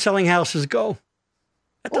based on selling houses? Go.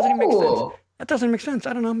 That doesn't make sense. That doesn't make sense.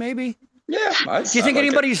 I don't know. Maybe. Yeah. Do you think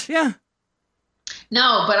anybody's? Yeah.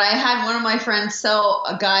 No, but I had one of my friends sell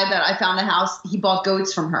a guy that I found a house. He bought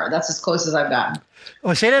goats from her. That's as close as I've gotten.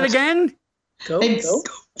 Oh, say that again. One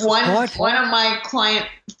of my client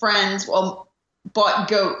friends bought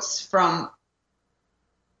goats from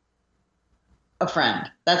a friend.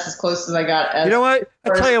 That's as close as I got. You know what?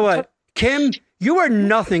 I'll tell you what, Kim. You are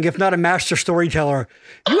nothing if not a master storyteller.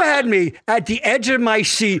 You had me at the edge of my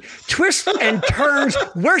seat, twists and turns.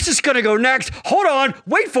 Where's this going to go next? Hold on.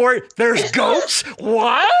 Wait for it. There's goats?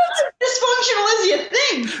 What? Dysfunctional is your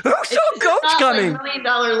thing. Who saw goats coming? Like $1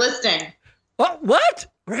 million listing. What?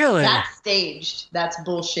 Really? That's staged. That's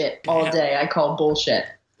bullshit all day. I call bullshit.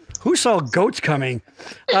 Who saw goats coming?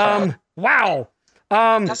 Wow.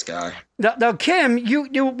 This guy. Now, Kim,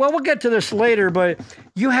 we'll get to this later, but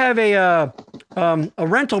you have a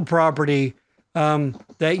rental property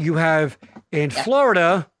that you have in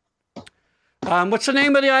Florida. What's the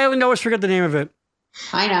name of the island? I always forget the name of it.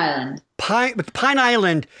 Pine Island. Pine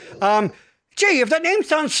Island. Jay, if that name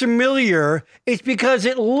sounds familiar, it's because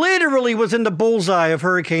it literally was in the bullseye of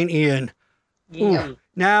Hurricane Ian. Yeah.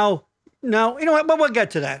 Now, you know what? But we'll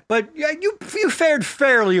get to that. But yeah, you fared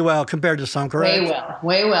fairly well compared to some, correct?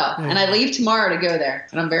 Way well. Yeah. And I leave tomorrow to go there,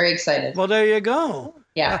 and I'm very excited. Well, there you go.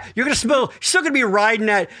 Yeah. You're still gonna be riding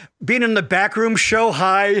that, being in the backroom show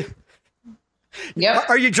high. Yep.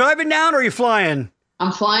 Are you driving down or are you flying?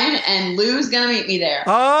 I'm flying, and Lou's gonna meet me there.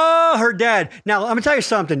 Oh, her dad. Now, I'm gonna tell you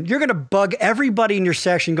something. You're gonna bug everybody in your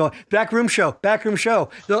section going, backroom show. Go. It's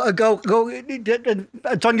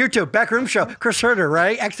on YouTube, backroom show. Chris Herder,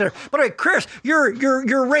 right? Exeter. By the way, Chris,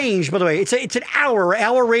 your range, by the way, it's an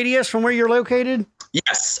hour radius from where you're located?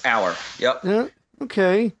 Yes, hour. Yep.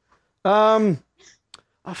 Okay. Oh,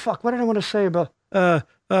 fuck. What did I want to say about, I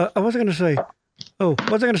wasn't going to say. Oh,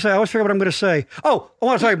 what was I going to say? I always forget what I'm going to say. Oh, I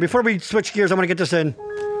want to say, before we switch gears, I want to get this in.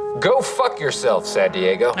 Go fuck yourself, San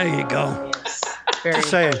Diego. There you go. Very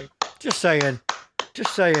Just saying.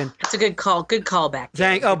 That's a good call. Good callback.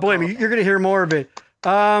 Oh, believe me, you're going to hear more of it.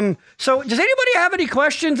 So does anybody have any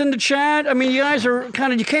questions in the chat? I mean, you guys are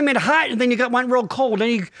you came in hot and then went real cold.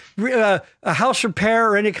 Any a house repair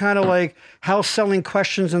or any kind of like house selling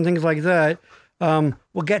questions and things like that?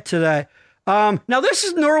 We'll get to that. Now, this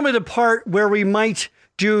is normally the part where we might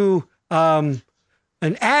do an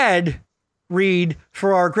ad read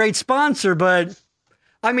for our great sponsor, but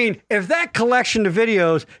I mean, if that collection of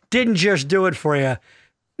videos didn't just do it for you,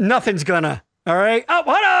 nothing's gonna. All right. Oh,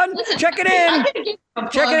 hold on. Listen, check it in.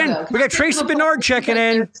 We got Tracy Bernard checking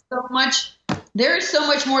in. There is so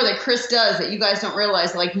much more that Chris does that you guys don't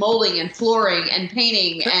realize, like molding and flooring and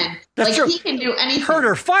painting, and he can do anything.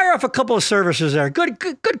 Herder, fire off a couple of services there. Good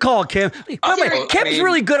call, Kim. By the way, Kim's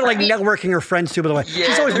really good at networking her friends too. By the way,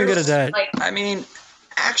 she's always been good at that.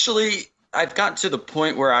 Actually, I've gotten to the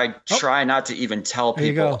point where I try not to even tell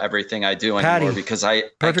people everything I do anymore because I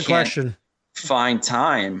can't find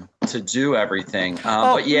time to do everything.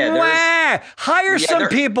 But hire some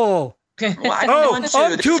people. Well,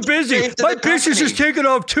 I'm too busy. My business is taking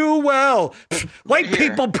off too well. White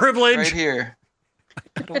people privilege. Right here.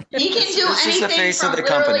 He can do anything is the face from of the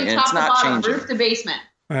company, and it's not bottom, changing. Roof to basement.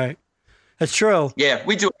 Right. That's true. Yeah,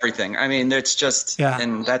 we do everything. I mean, it's just,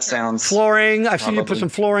 and that sounds... Flooring. I've seen you put some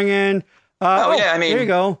flooring in. I mean... There you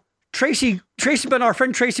go. Tracy Bernard, our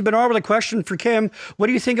friend Tracy Bernard with a question for Kim. What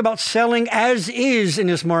do you think about selling as is in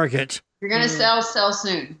this market? You're going to sell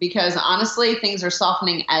soon because honestly, things are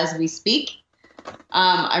softening as we speak.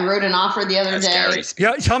 I wrote an offer the other day.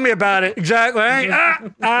 Yeah, tell me about it. Exactly.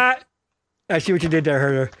 I see what you did there,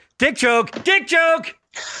 Herder. Dick joke.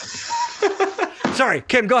 Sorry,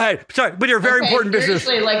 Kim, go ahead. Sorry, but you're a very important business.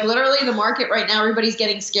 Like literally the market right now, everybody's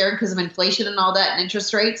getting scared because of inflation and all that and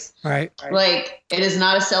interest rates. Right. Like it is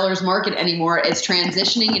not a seller's market anymore. It's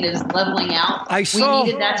transitioning. It is leveling out. We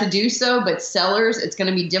needed that to do so, but sellers, it's going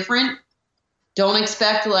to be different. Don't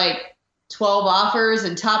expect like 12 offers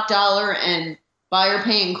and top dollar and buyer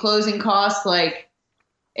paying closing costs. Like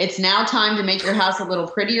it's now time to make your house a little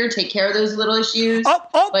prettier. Take care of those little issues.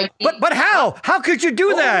 But how? How could you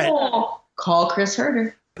do that? Call Chris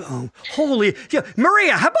Herder. Boom. Holy. Yeah.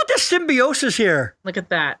 Maria, how about this symbiosis here? Look at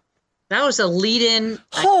that. That was a lead-in.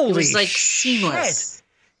 Holy it was like seamless.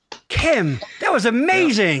 Kim, that was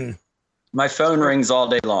amazing. My phone rings all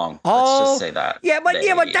day long. Let's just say that. Yeah, but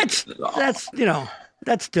that's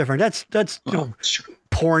that's different. That's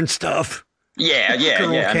porn stuff. Yeah.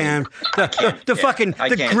 Cam.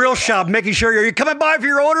 The grill shop making sure you're coming by for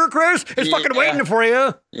your order, Chris. It's fucking waiting for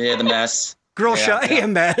you. Yeah, the mess. Grill shop, a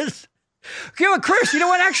mess. Okay, well, Chris, you know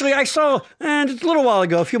what? Actually, I saw just a little while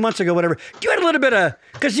ago, a few months ago, whatever. You had a little bit of,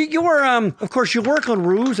 because you were, of course, you work on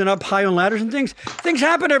roofs and up high on ladders and things. Things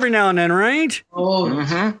happen every now and then, right? Oh,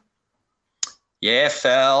 mm-hmm. Yeah,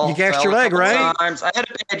 fell. You gashed your leg, right? Times. I had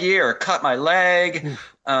a bad year. Cut my leg.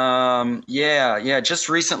 Just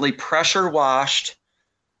recently pressure washed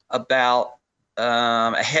about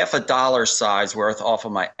 $50 size worth off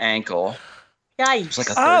of my ankle. Yikes. It was like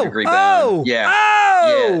a third-degree burn.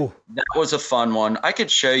 Yeah, that was a fun one. I could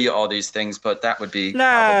show you all these things, but that would be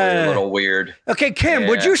probably a little weird. Okay, Kim,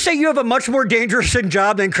 would you say you have a much more dangerous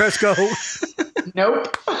job than Crisco?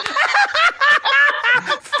 Nope.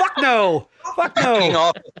 Fuck no.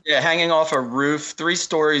 Hanging off a roof, 3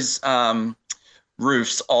 stories,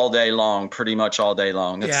 roofs all day long, pretty much all day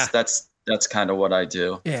long. That's kind of what I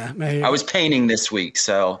do. Yeah, I was painting this week,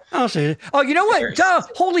 so. I'll see. Oh, you know what? Duh.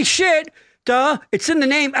 Holy shit. Duh. It's in the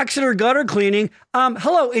name, Exeter Gutter Cleaning.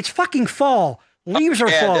 Hello, it's fucking fall. Leaves are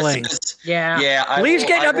falling. Leaves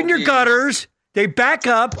get up in your gutters. They back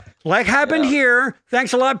up, like happened here.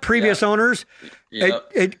 Thanks a lot, previous owners.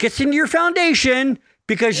 Yep. It gets into your foundation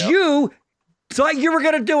because you thought you were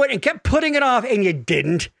going to do it and kept putting it off, and you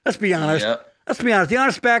didn't. Let's be honest. Let's be honest.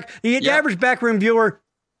 The average backroom viewer,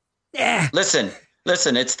 Listen,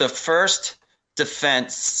 it's the first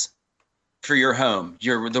defense for your home.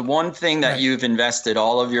 You're the one thing that you've invested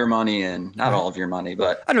all of your money in. Not all of your money,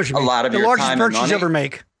 but I know what you mean. A lot of your time and money. The largest purchase you ever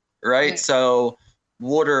make. Right? So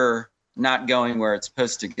water not going where it's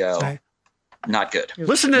supposed to go. Not good.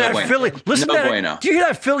 Listen to that Philly. Listen to that. Bueno. Do you hear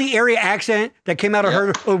that Philly area accent that came out of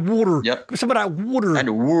her? Water. Yep. Some of that water. And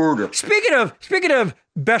water. Speaking of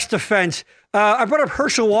best defense, I brought up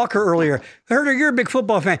Herschel Walker earlier. Herder, you're a big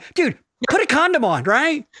football fan, dude. Put a condom on,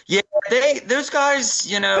 right? Yeah, those guys,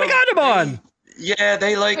 put a condom on. Yeah,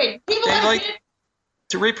 they like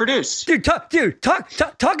to reproduce. Dude, talk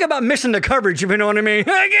about missing the coverage, if you know what I mean.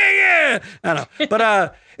 Yeah. I know.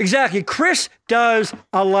 But exactly. Chris does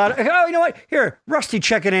a lot of, you know what? Here, Rusty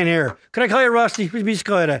checking in here. Can I call you Rusty? Please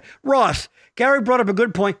call you that. Ross, Gary brought up a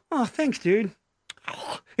good point. Oh, thanks, dude.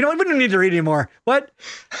 You know what? We don't need to read anymore. What?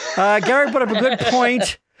 Gary brought up a good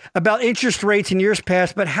point about interest rates in years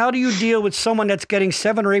past, but how do you deal with someone that's getting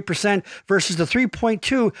 7 or 8% versus the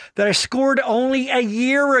 3.2 that I scored only a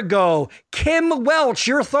year ago? Kim Welch,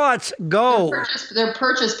 your thoughts. Go. Their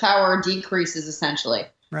purchase power decreases essentially,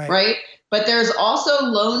 right? But there's also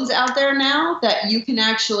loans out there now that you can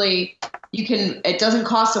it doesn't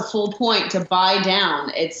cost a full point to buy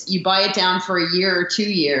down. You buy it down for a year or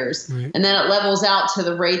 2 years, and then it levels out to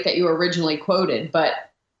the rate that you originally quoted. But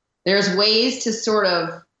there's ways to sort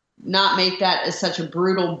of not make that as such a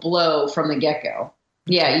brutal blow from the get-go.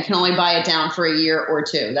 Yeah, you can only buy it down for a year or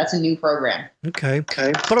 2. That's a new program. Okay.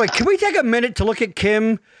 By the way, can we take a minute to look at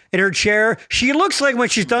Kim in her chair? She looks like when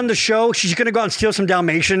she's done the show, she's going to go out and steal some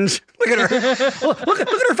Dalmatians. Look at her. look at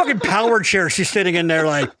her fucking power chair she's sitting in there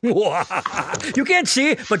like, whoa. You can't see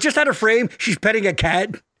it, but just out of frame, she's petting a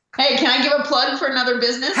cat. Hey, can I give a plug for another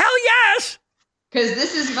business? Hell yes! Because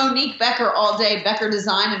this is Monique Becker all day, Becker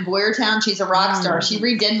Design in Boyertown. She's a rock star. She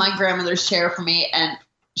redid my grandmother's chair for me, and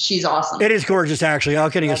she's awesome. It is gorgeous, actually. All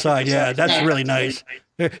kidding aside. Yeah, that's really nice.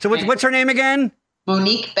 So what's her name again?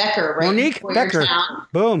 Monique Becker. Right? Monique Becker.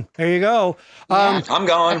 Boom. There you go. I'm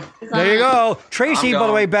going. There you go. Tracy, by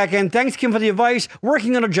the way, back in. Thanks, Kim, for the advice.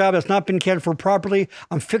 Working on a job that's not been cared for properly.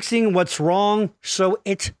 I'm fixing what's wrong so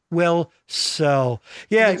it will sell.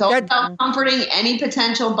 Yeah. It's all about comforting any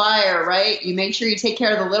potential buyer, right? You make sure you take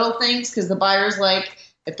care of the little things because the buyer's like,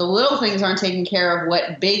 if the little things aren't taken care of,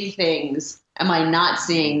 what big things am I not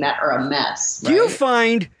seeing that are a mess? Right? Do you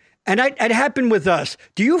find, and it happened with us,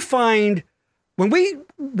 do you find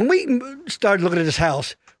when we started looking at this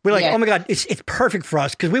house, we're like, Yeah. oh my God, it's perfect for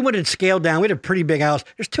us because we wanted to scale down. We had a pretty big house.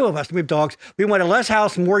 There's 2 of us. We have dogs. We wanted less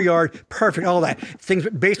house, more yard. Perfect, all that. Things,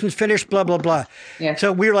 basement's finished, blah, blah, blah. Yeah.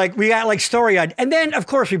 So we got like story-eyed. And then, of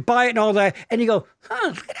course, we buy it and all that. And you go,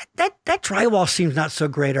 look at that drywall seems not so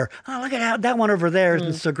great. Or, look at that one over there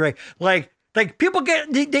isn't so great. Like people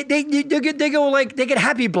get, they get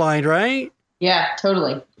happy blind, right? Yeah,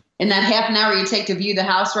 totally. In that half an hour you take to view the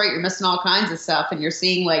house, right, you're missing all kinds of stuff, and you're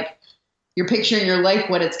seeing you're picturing your life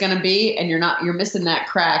what it's going to be, and you're missing that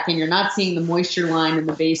crack, and you're not seeing the moisture line in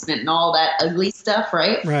the basement and all that ugly stuff,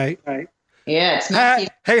 right? Right. Yeah, it's messy.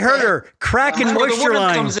 Hey, Herder, crack and That's where the moisture woman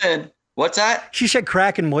line. comes in. What's that? She said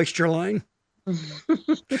crack and moisture line.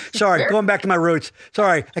 Sorry, going back to my roots.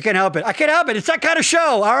 Sorry, I can't help it. It's that kind of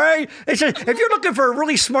show, all right? It's just, if you're looking for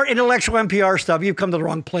really smart intellectual NPR stuff, you've come to the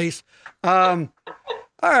wrong place.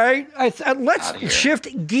 All right, let's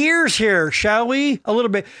shift gears here, shall we? A little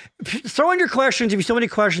bit. Throw in your questions if you still have any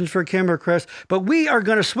questions for Kim or Chris. But we are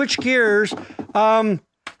going to switch gears.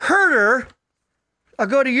 Herder, I'll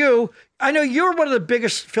go to you. I know you're one of the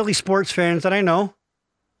biggest Philly sports fans that I know.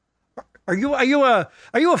 Are you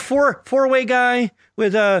a four-way guy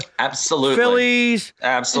with Absolutely Phillies,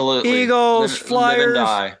 absolutely Eagles, live Flyers, and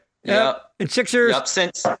die. Yep. And Sixers?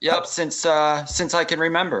 Yep, since I can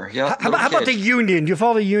remember. Yep. How about the Union? Do you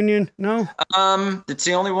follow the Union? No? It's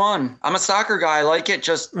the only one. I'm a soccer guy. I like it.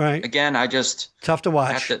 Just right. Again, tough to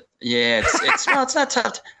watch. It's well, it's not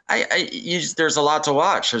tough. There's a lot to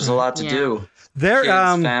watch. There's a lot to do. There,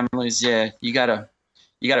 Kids, families. Yeah, you gotta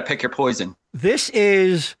pick your poison. This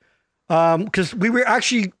is because we were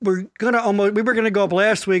gonna go up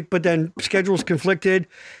last week, but then schedules conflicted,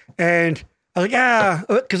 and I was like,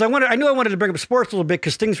 because I knew I wanted to bring up sports a little bit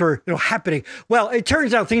because things were happening. Well, it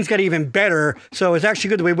turns out things got even better, so it's actually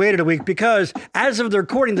good that we waited a week because as of the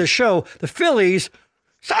recording of the show, the Phillies,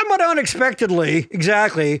 somewhat unexpectedly,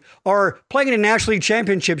 are playing in a National League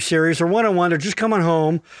Championship Series. They're 1-1. They're just coming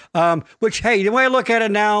home. Which, hey, the way I look at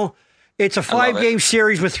it now, it's a 5-game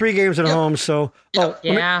series with 3 games at home. So, let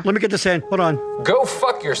me get this in. Hold on. Go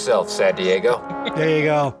fuck yourself, San Diego. There you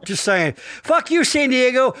go. Just saying. Fuck you, San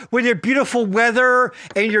Diego, with your beautiful weather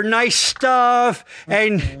and your nice stuff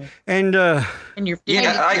and your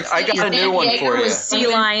I got a new one for you. Sea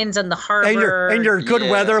lions and the harbor and your good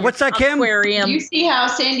weather. What's that, Kim? Aquarium. You see how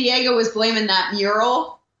San Diego was blaming that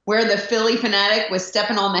mural where the Philly fanatic was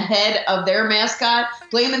stepping on the head of their mascot,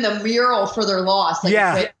 blaming the mural for their loss.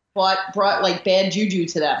 Brought like bad juju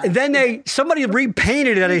to them. And then somebody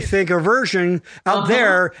repainted it, I think, a version out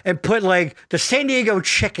there and put like the San Diego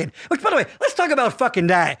chicken. Which, by the way, let's talk about fucking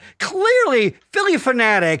that. Clearly, Philly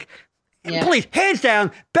fanatic. Please, hands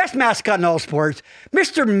down, best mascot in all sports.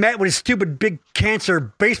 Mr. Met with his stupid big cancer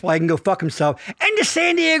baseball, he can go fuck himself. And the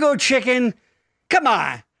San Diego chicken, come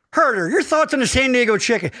on. Herder, your thoughts on the San Diego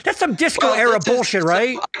chicken? That's some disco era bullshit,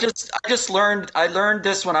 right? I learned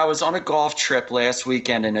this when I was on a golf trip last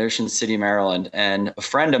weekend in Ocean City, Maryland, and a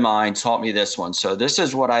friend of mine taught me this one. So this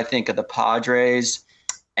is what I think of the Padres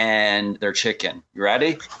and their chicken. You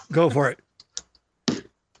ready? Go for it.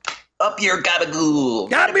 Up your gabagoo.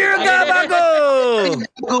 Got your gabagoo.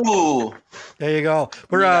 Gabagoo. There you go.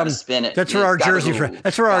 We're spin it. That's for our Jersey friends.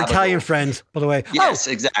 That's for our Italian friends, by the way. Yes,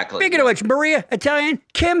 exactly. Speaking of which, Maria, Italian.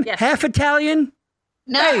 Kim, half Italian.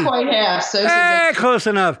 Not quite half. So close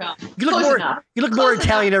enough. You look more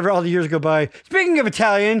Italian all the years go by. Speaking of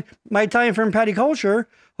Italian, my Italian friend Patty Culture.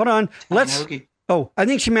 Hold on. I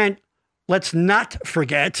think she meant. Let's not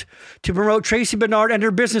forget to promote Tracy Bernard and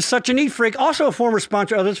her business, Such a Neat Freak, also a former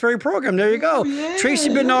sponsor of this very program. There you go. Yeah. Tracy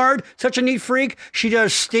Bernard, Such a Neat Freak. She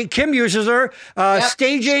does, Kim uses her,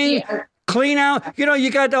 staging, clean out. You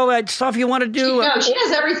got all that stuff you want to do. She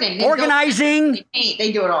does everything. Organizing. They paint.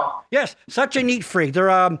 They do it all. Yes, Such a Neat Freak.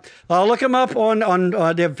 They're look them up on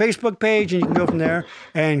their Facebook page, and you can go from there.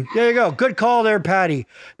 And there you go. Good call there, Patty.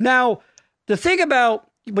 Now, the thing about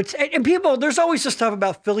and people, there's always this stuff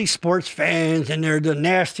about Philly sports fans, and they're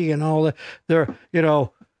nasty and all that. They're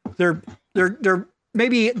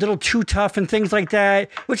maybe a little too tough and things like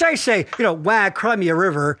that. Which I say, whack, cry me a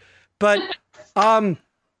river. But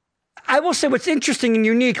I will say what's interesting and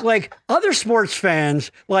unique, like other sports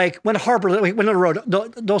fans, like when on the road,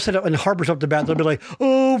 they'll sit up and Harper's up the bat, they'll be like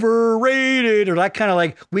overrated or that kind of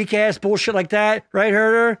like weak ass bullshit like that, right,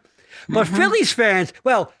 Herder? But Phillies fans,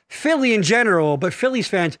 Philly in general, but Phillies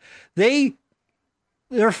fans, they're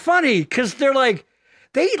funny because they'll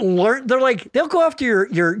go after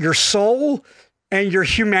your soul and your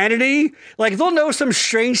humanity. Like they'll know some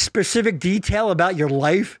strange specific detail about your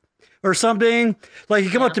life, or something. Like you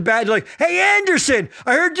come up to bat, like, hey, Anderson,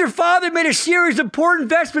 I heard your father made a series of poor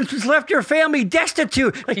investments which left your family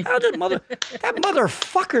destitute. Like, how did that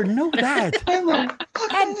motherfucker know that?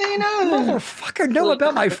 That motherfucker know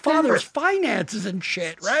about my father's finances and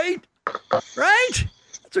shit, right? Right?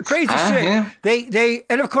 That's a crazy shit. Yeah. They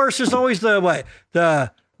and of course there's always the what?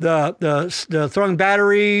 The throwing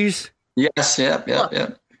batteries. Yes, yep.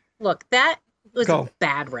 Look, that was Go. a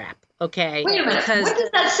bad rap. Okay. Wait a minute. Because What does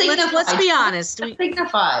that signify? let's be honest. What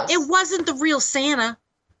signifies? It wasn't the real Santa.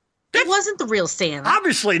 It wasn't the real Santa.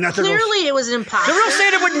 Obviously not the real. Clearly, it was an imposter. The real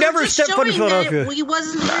Santa would never Just step foot in showing that Philadelphia. He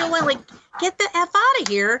wasn't the real one. Like, get the F out of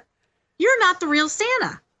here. You're not the real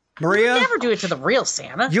Santa. Maria, Never do it to the real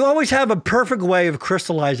Santa. you always have a perfect way of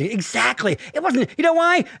crystallizing. Exactly. It wasn't. You know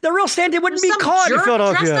why? The real Santa wouldn't be Some caught in jerk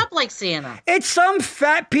Philadelphia. dressed up like Santa. It's some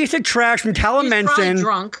fat piece of trash from He's probably Talamanson.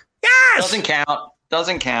 drunk. Yes. Doesn't count.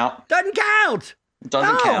 Doesn't count. Doesn't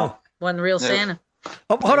No. count. Wasn't real No. Santa.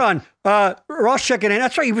 Oh, hold on. Ross checking in.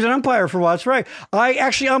 That's right. He was an umpire for a while. That's right. I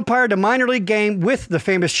actually umpired a minor league game with the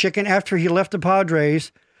famous chicken after he left the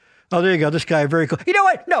Padres. Oh, there you go. This guy, very cool. You know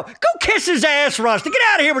what? No, go kiss his ass, Ross. Get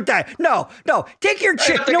out of here with that. No. Take your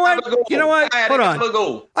chick. You know what? Hold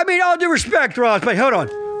on. I mean, all due respect, Ross, but hold on.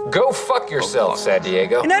 Go fuck yourself, San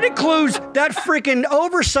Diego. And that includes that freaking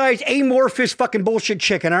oversized, amorphous fucking bullshit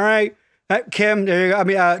chicken, all right? Kim, there you go. I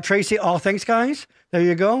mean, Tracy, thanks, guys. There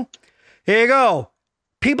you go. Here you go.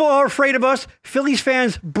 People are afraid of us. Phillies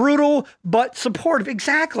fans, brutal but supportive.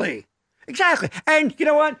 Exactly. And you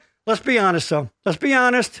know what? Let's be honest, though.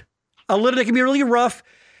 They can be really rough.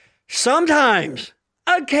 Sometimes,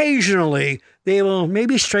 occasionally, they will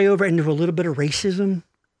maybe stray over into a little bit of racism.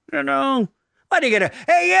 I don't know. What are you gonna?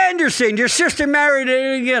 Hey, Anderson, your sister married,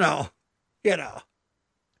 you know.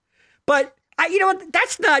 But you know what?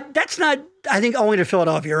 That's not. I think only to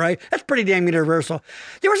Philadelphia, right? That's pretty damn universal.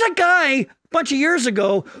 There was a guy a bunch of years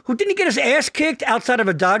ago who didn't get his ass kicked outside of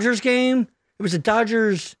a Dodgers game. It was a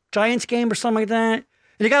Dodgers Giants game or something like that, and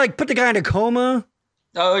the guy put the guy in a coma.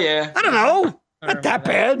 Oh yeah. I don't know. Not that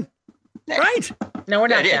bad, right? No, we're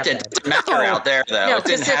not It that bad. didn't matter out there though. No, it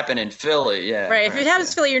didn't 'cause it- happen in Philly. Yeah. Right. If it happens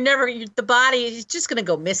to Philly, the body is just going to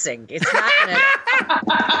go missing. It's not going to.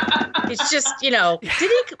 It's just, where did he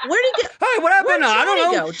Hey, what happened? I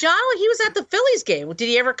don't know. go? John, he was at the Phillies game. Did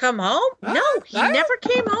he ever come home? No, he never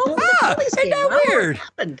came home from the Phillies isn't game. that I don't know weird? what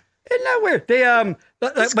happened. Isn't that weird?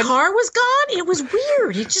 His car was gone. It was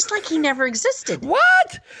weird. It's just like he never existed.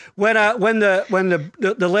 What? When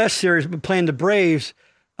the last series playing the Braves,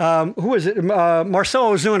 who was it?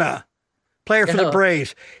 Marcelo Ozuna, player for the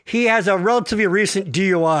Braves. He has a relatively recent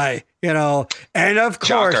DUI, and of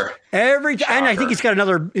course, Shocker. and I think he's got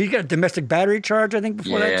a domestic battery charge, I think,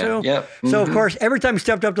 before that too. Yep. So of course, every time he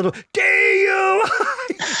stepped up to the DUI,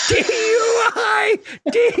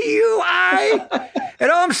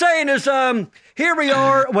 and all I'm saying is, here we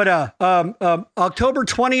are, October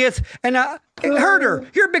 20th, and Herder,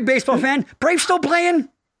 you're a big baseball fan. Braves still playing?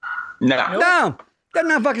 No, they're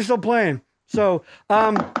not fucking still playing. So,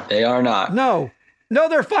 they are not. No,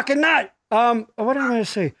 they're fucking not. What am I going to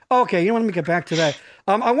say? Okay, you know what? Let me get back to that.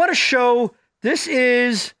 I want to show. This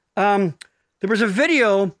is. There was a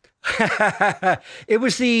video. It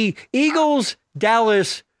was the Eagles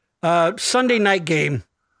Dallas Sunday night game.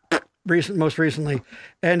 Most recently,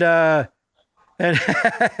 and there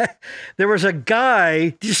was a guy.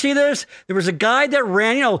 Did you see this? There was a guy that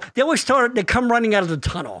ran. They always they come running out of the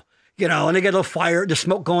tunnel. And they get a little fire, the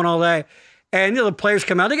smoke going, all that. And the players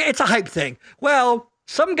come out. It's a hype thing. Well,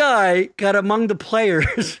 some guy got among the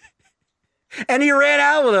players and he ran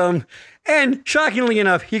out with them. And shockingly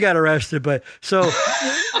enough, he got arrested. But so,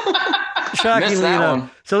 shockingly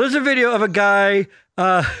enough. So there's a video of a guy.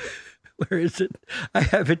 Where is it? I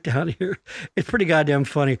have it down here. It's pretty goddamn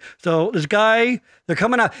funny. So this guy, they're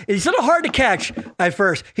coming out. It's a little hard to catch at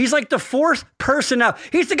first. He's like the fourth person out.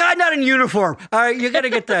 He's the guy not in uniform. All right, you got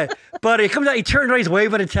to get that. But he comes out, he turns around, he's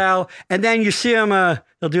waving a towel, and then you see him,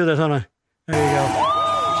 they'll do this. Hold on. There you go.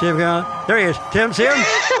 See him going? There he is. Tim, see him?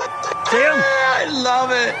 See him? I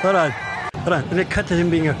love it. Hold on. And they cut to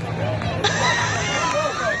him being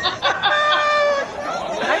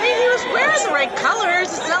Wears the right colors.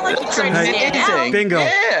 It's not like you're trying to stand out. Bingo.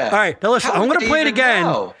 Yeah. All right, now listen, I'm going to play it again.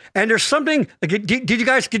 Know? And there's something. Did you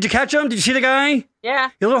catch him? Did you see the guy? Yeah.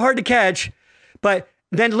 A little hard to catch. But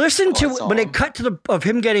then listen to when they cut to of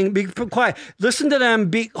him be quiet. Listen to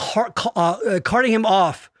them carting him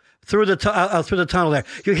off through the tunnel there.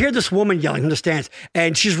 You hear this woman yelling from the stands,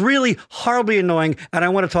 and she's really horribly annoying. And I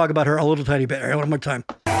want to talk about her a little tiny bit. All right, one more time.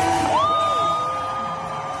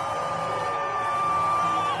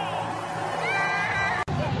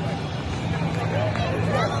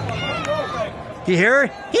 You hear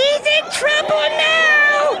it? He's in trouble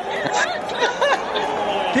now!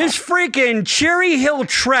 This freaking Cherry Hill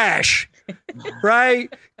trash,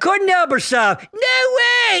 right? Couldn't help herself. No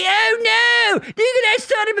way! Oh no! Look at that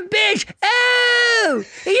son of a bitch! Oh!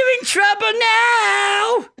 You're in trouble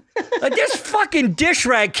now! Like this fucking dish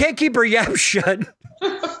rag can't keep her yap shut.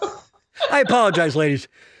 I apologize, ladies.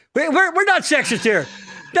 We're not sexist here.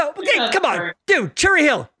 No, okay, come on. Dude, Cherry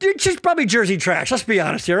Hill. Dude, she's probably Jersey trash. Let's be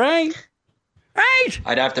honest here, right? Right?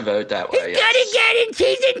 I'd have to vote that way. He's gotta get it.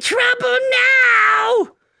 He's in trouble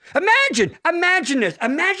now. Imagine this.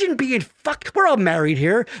 Imagine being fucked. We're all married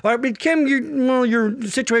here. I mean, Kim, your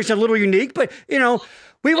situation's a little unique, but,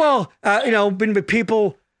 we've all, been with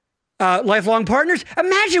people, lifelong partners.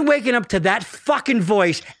 Imagine waking up to that fucking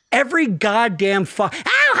voice every goddamn Oh,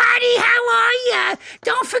 honey, how are ya?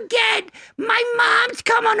 Don't forget, my mom's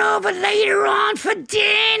coming over later on for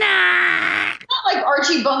dinner. Not like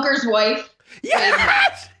Archie Bunker's wife.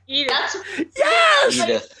 Yes! Yes!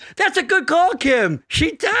 Edith. That's a good call, Kim.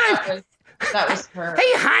 She does. That was her.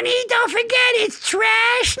 Hey, honey, don't forget it's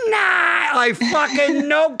trash night. I fucking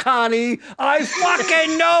know, Connie. I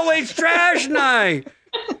fucking know it's trash night.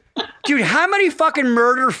 Dude, how many fucking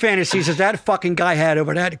murder fantasies has that fucking guy had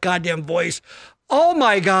over that goddamn voice? Oh,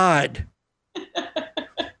 my God.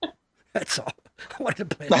 That's all. I wanted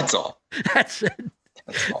to play that. That's all. That's it.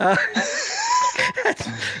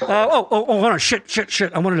 Hold on. Shit.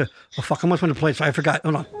 I wanted to. Oh, fuck. I almost wanted to play it, so I forgot.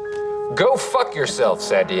 Hold on. Go fuck yourself,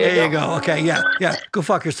 San Diego. There you go. Okay, yeah. Go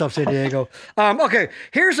fuck yourself, San Diego. Okay,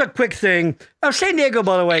 here's a quick thing. San Diego,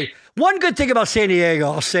 by the way, one good thing about San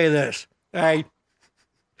Diego, I'll say this. All right.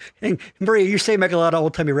 And Maria, you say make a lot of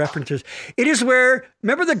old-timey references. It is where,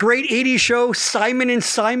 remember the great 80s show, Simon and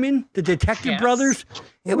Simon, the Detective Brothers?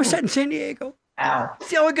 It was set in San Diego. Ow. It's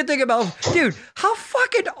the only good thing about, dude, how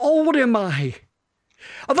fucking old am I?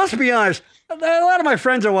 Oh, let's be honest. A lot of my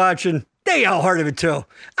friends are watching. They all heard of it too.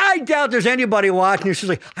 I doubt there's anybody watching who's just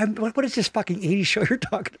like, what is this fucking 80s show you're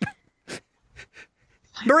talking about?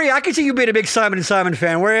 Maria, I can see you being a big Simon and Simon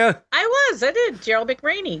fan, were you? I did. Gerald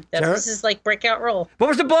McRaney. This is like breakout role. What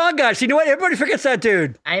was the blonde guy? See, you know what? Everybody forgets that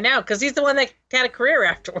dude. I know, because he's the one that had a career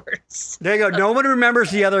afterwards. There you go. No one remembers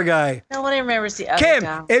the other guy. Nobody remembers the other Kim,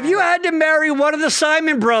 guy. if you had to marry one of the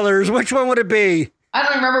Simon brothers, which one would it be? I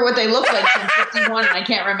don't remember what they look like from 51, and I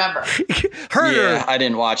can't remember. Herder. Yeah, I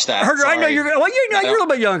didn't watch that. Herder, I know you're. Well, you're a little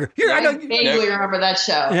bit younger. I vaguely remember that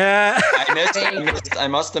show. Yeah. I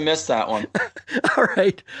must have missed that one. All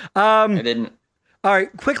right. I didn't. All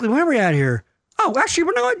right, quickly, where are we at here? Oh, actually,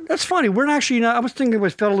 we're not. That's funny. We're not actually. I was thinking it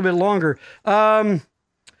was felt a little bit longer. Oh,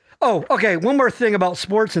 okay. One more thing about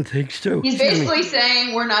sports and things too. He's basically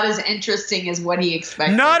saying we're not as interesting as what he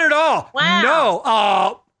expected. Not at all. Wow.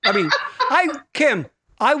 No. I mean, Kim,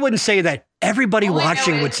 I wouldn't say that. Everybody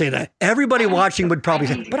watching would say that. Everybody watching would probably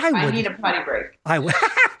say, but I would. I need a potty break. I would.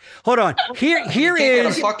 Hold on. Here You can't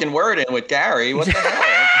is get a fucking word in with Gary. What the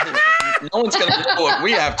hell? No one's going to know what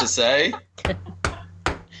we have to say.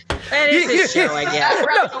 That is his show, I guess.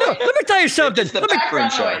 No, let me tell you something. It's the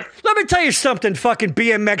background show. Let me tell you something, fucking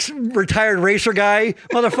BMX retired racer guy,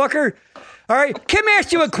 motherfucker. All right, Kim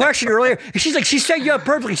asked you a question earlier. And she's like, she set you up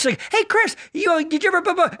perfectly. She's like, hey, Chris, did you ever,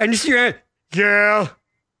 blah, blah? And you see your hand, yeah.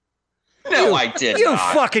 No, I did You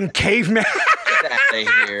not. fucking caveman. Get out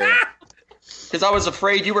of here. Because I was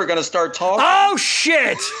afraid you were going to start talking. Oh,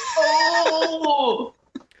 shit. Oh.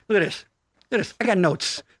 Look at this. I got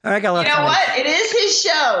notes. I got lots You know of notes. what? It is his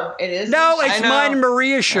show. It is. No, his it's I know. mine and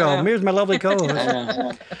Maria's show. I know. Here's my lovely co-host. I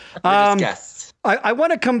know. We're just guests. I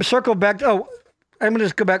want to circle back. I'm going to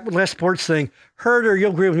just go back with the last sports thing. Herder,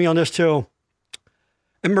 you'll agree with me on this too.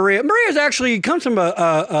 And Maria's actually comes from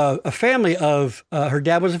a family of, her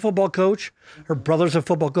dad was a football coach. Her brother's a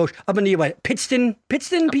football coach up in the, Pittston, PA?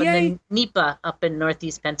 Up in NEPA, up in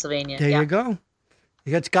Northeast Pennsylvania. There you go.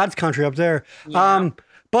 You got God's country up there. Yeah.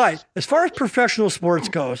 But as far as professional sports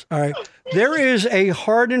goes, all right, there is a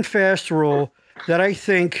hard and fast rule that I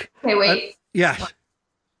think. Okay, wait. Yes. Who's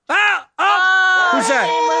that?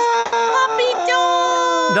 Puppy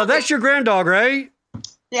dog. No, that's your grand dog, right?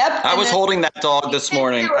 Yep. I was holding that dog this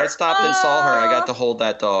morning. I stopped and saw her. I got to hold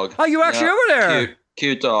that dog. Oh, you actually Yeah. over there?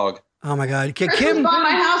 Cute dog. Oh my God, Chris was Kim. by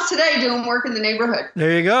my house today doing work in the neighborhood.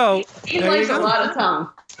 There you go. He There you likes a go. lot of tongue.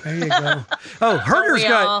 There you go. Oh, Herder's we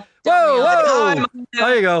got. all? Whoa!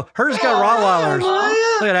 There you go. Herder's got Rottweilers.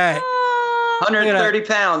 Look at that. 130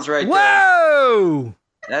 pounds right there. Whoa!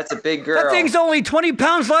 That's a big girl. That thing's only 20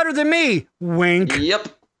 pounds lighter than me. Wink. Yep.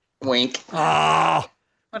 Wink. Oh,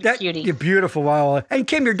 What a cutie. You're beautiful, Viola. And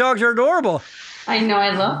Kim, your dogs are adorable. I know.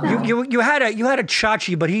 I love them. You had a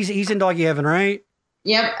Chachi, but he's in doggy heaven, right?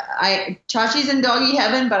 Yep. Chachi's in doggy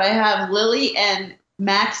heaven, but I have Lily and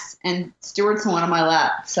Max and Stuart's one on my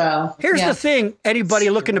lap. So here's the thing: anybody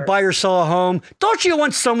looking to buy or sell a home, don't you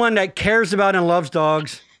want someone that cares about and loves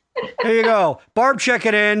dogs? There you go. Barb, check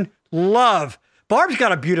it in. Love. Barb's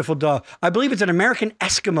got a beautiful dog. I believe it's an American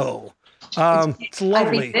Eskimo. It's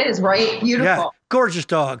lovely. I think it is, right? Beautiful. Yeah, gorgeous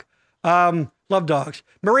dog. Love dogs.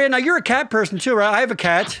 Maria, now you're a cat person too, right? I have a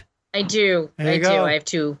cat. I do. There you go. I have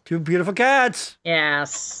two. Two beautiful cats.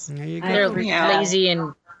 Yes. There you go. They're lazy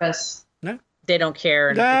and they don't care,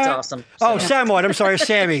 and it's awesome. So. Oh, somewhat. I'm sorry,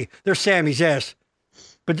 Sammy. They're Sammys, yes.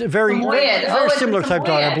 But very similar type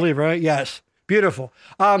dog, I believe, right? Yes. Beautiful.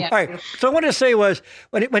 All right. So what I wanted to say was,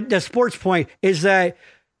 when the sports point is that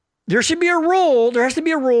there should be a rule. There has to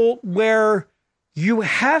be a rule where you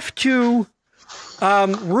have to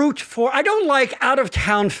root for. I don't like out of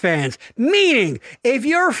town fans. Meaning, if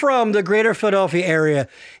you're from the greater Philadelphia area,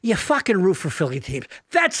 you fucking root for Philly teams.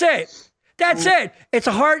 That's it. That's it. It's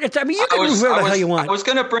a hard. I mean, you can root whoever the hell you want. I was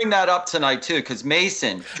going to bring that up tonight too, because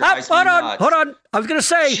Mason drives me nuts. nuts. Hold on. I was going to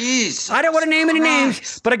say. Jesus I don't want to name any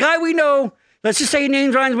names, but a guy we know. Let's just say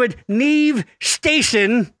names rhymes with Neve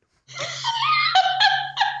Stason.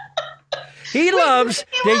 He loves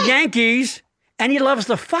the Yankees, and he loves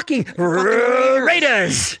the fucking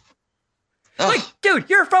Raiders. Like, dude,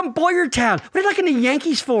 you're from Boyertown. What are you liking the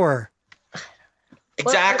Yankees for?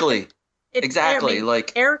 Exactly. Exactly.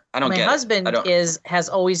 Eric, I don't get my husband has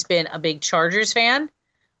always been a big Chargers fan,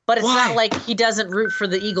 but it's not like he doesn't root for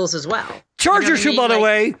the Eagles as well. Chargers, by the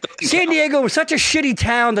way, San Diego was such a shitty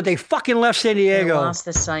town that they fucking left San Diego. They lost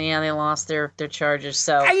they lost their Chargers.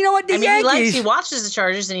 So and you know what? The Yankees. He watches the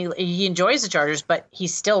Chargers and he enjoys the Chargers, but he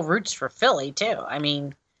still roots for Philly too. I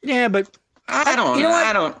mean, yeah, but I don't. You know what?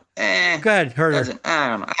 I don't. Go ahead, Herder.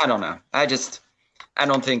 I don't know. I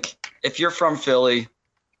don't think if you're from Philly,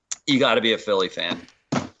 you got to be a Philly fan.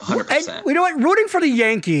 100%. You know what? Rooting for the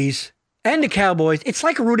Yankees and the Cowboys, it's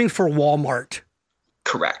like rooting for Walmart.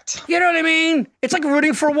 Correct. You know what I mean? It's like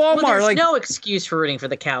rooting for Walmart. Well, there's no excuse for rooting for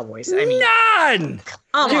the Cowboys. I mean, none.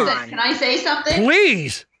 Come on. Can I say something?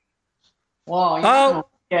 Please. Well, I know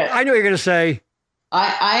what you're going to say.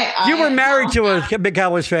 You were married to a big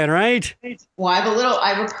Cowboys fan, right? Well, I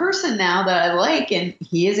have a person now that I like, and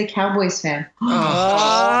he is a Cowboys fan.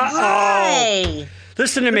 Why?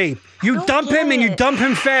 Listen to me. You dump him and you dump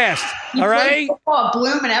him fast. All right? Football,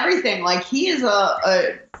 Bloom and everything. Like, he is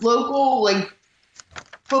a local,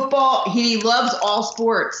 football. He loves all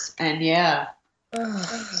sports. And yeah.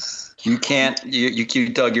 You can't, you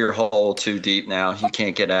dug your hole too deep now. You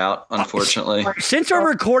can't get out, unfortunately. Since we're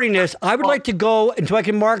recording this, I would like to go until I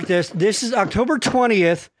can mark this. This is October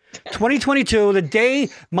 20th, 2022, the day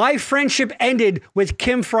my friendship ended with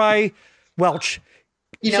Kim Fry Welch.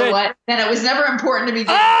 You know what? And it was never important to me.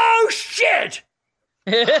 Oh, shit.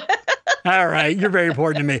 All right. You're very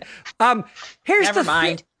important to me. Never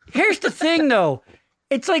mind. Here's the thing, though.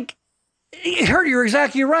 It's like, you're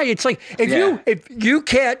exactly right. It's like, where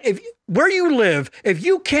you live, if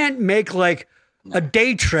you can't make like a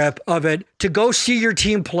day trip of it to go see your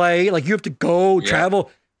team play, like you have to go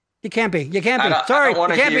travel, you can't be. You can't be. Sorry. I don't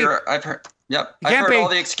want to hear. I've heard. Yep. I've heard all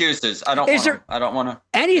the excuses. I don't want to.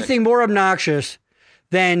 Anything more obnoxious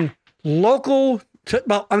than local?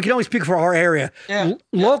 Well, I can only speak for our area. Yeah.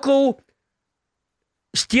 Local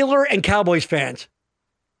Steeler and Cowboys fans.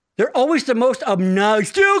 They're always the most obnoxious.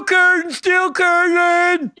 Steel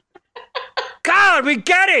curtain. God, we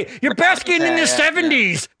get it. You're basking in the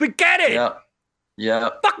 70s. We get it. Yeah.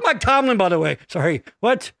 Fuck Mike Tomlin, by the way. Sorry.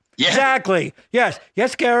 What? Yeah. Exactly. Yes,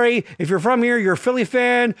 Gary. If you're from here, you're a Philly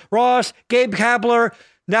fan. Ross, Gabe Kapler,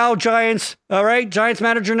 now Giants. All right, Giants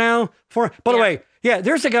manager now. By the way,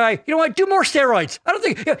 there's a guy. You know what? Do more steroids. I don't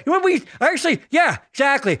think. You know what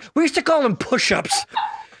exactly. We used to call them push-ups.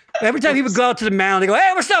 Every time he would go out to the mound, they go,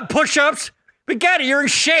 "Hey, what's up, push-ups? We got it. You're in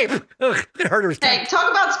shape." Ugh, it hurt his Hey,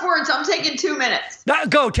 talk about sports. I'm taking 2 minutes.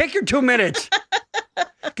 Go. Take your 2 minutes.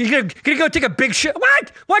 You're gonna go take a big shit.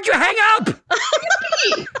 What? Why'd you hang up?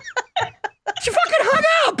 She fucking hung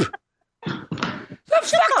up. The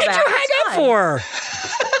fuck did you hang up for?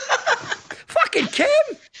 Fucking Kim?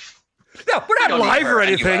 No, we're not live or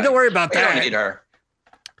anything. Anyway. Don't worry about that. We don't need her.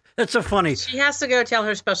 That's so funny. She has to go tell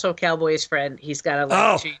her special Cowboys friend he's got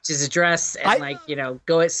to change his address and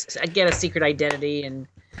go get a secret identity and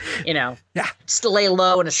just lay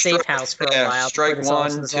low in a safe house for a while. Strike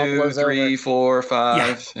 1, 2, 3, 4,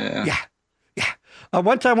 5. Yeah.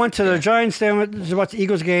 One time I went to the Giants stand to watch the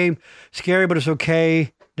Eagles game. Scary, but it's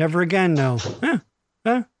okay. Never again, no.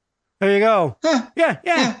 There you go.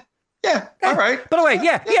 Yeah. All right. By the way,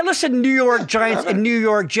 listen, New York Giants and New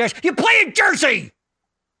York Jets. You play in Jersey.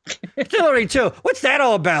 Still only 2. What's that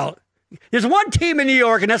all about? There's one team in New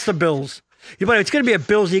York, and that's the Bills. But it's going to be a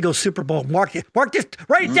Bills-Eagles Super Bowl. Mark this.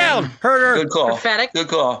 Write it down, Herder. Good call. Prophetic. Good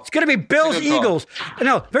call. It's going to be Bills-Eagles.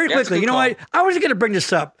 No, very quickly. You know what? I wasn't going to bring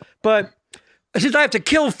this up, but since I have to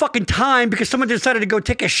kill fucking time because someone decided to go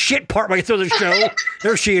take a shit part right through the show.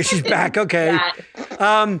 There she is. She's back. Okay.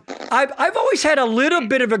 I've always had a little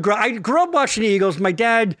bit of a... I grew up watching the Eagles. My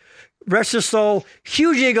dad, rest his soul,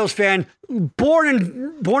 huge Eagles fan, born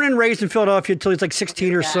and raised in Philadelphia until he's like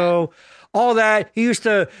 16 or so. All that. He used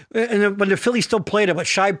to, and when the Phillies still played it, but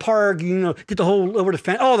Shibe Park, did the whole over the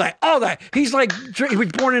fence, all that. He's like, he was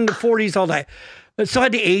born in the 40s, all that. Still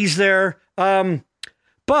had the A's there.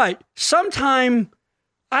 But sometime,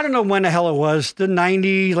 I don't know when the hell it was, the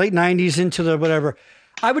 90s, late 90s into the whatever,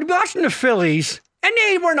 I would be watching the Phillies, and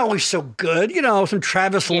they weren't always so good, some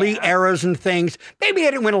Travis Lee eras and things. Maybe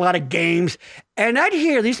they didn't win a lot of games. And I'd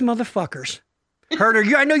hear these motherfuckers. Herder,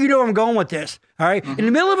 I know you know where I'm going with this, all right? In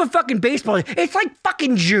the middle of a fucking baseball, it's like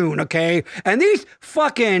fucking June, okay? And these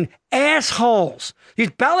fucking assholes,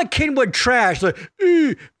 these Ballot Kinwood trash, like,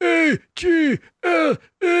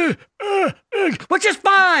 which is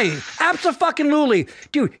fine. Abso-fucking-lutely.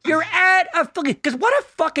 Dude, you're at a fucking, because what a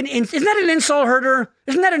fucking, isn't that an insult, Herder?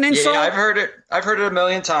 Isn't that an insult? Yeah, I've heard it. I've heard it a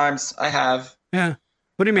million times. I have. Yeah.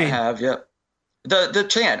 What do you mean? I have, yep. The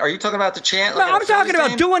chant. Are you talking about the chant? No, I'm talking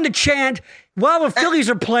about doing the chant while the Phillies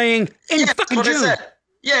are playing in fucking June. I said.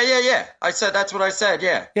 Yeah. I said that's what I said.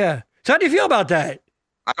 Yeah. Yeah. So how do you feel about that?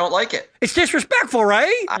 I don't like it. It's disrespectful,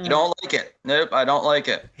 right? I don't like it. Nope, I don't like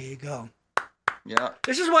it. Here you go. Yeah.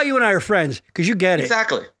 This is why you and I are friends, because you get it.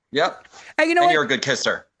 Exactly. Yep. And you know what? You're a good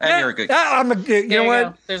kisser. You're a good kisser. You know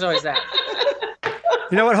what? There's always that.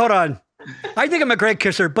 You know what? Hold on. I think I'm a great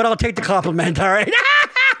kisser, but I'll take the compliment, all right?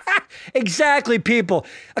 Exactly, people.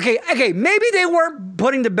 Okay, maybe they weren't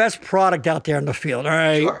putting the best product out there in the field, all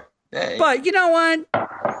right? Sure. Yeah. But you know what?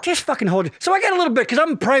 Just fucking hold it. So I got a little bit, because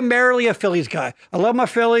I'm primarily a Phillies guy. I love my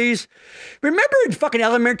Phillies. Remember in fucking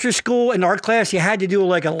elementary school in art class, you had to do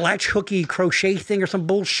like a latch hooky crochet thing or some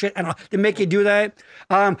bullshit. I don't know, to make you do that.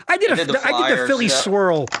 I did the Philly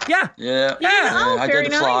swirl. Yeah. Yeah. Oh, I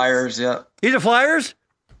did the Flyers, yeah. You did Flyers?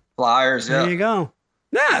 Flyers, yeah. There you go.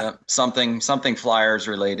 Yeah. Something Flyers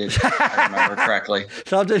related, if I remember correctly.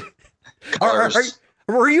 Something.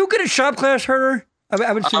 Were you good at shop class, Herder?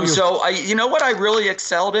 I would assume so you know what I really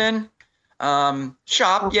excelled in?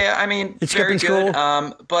 Shop, yeah. I mean, it's very good.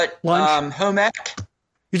 School. But home ec.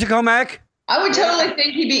 You took home ec? I would totally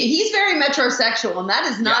think he's very metrosexual, and that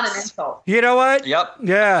is not an insult. You know what? Yep.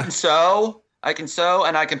 Yeah. I can sew,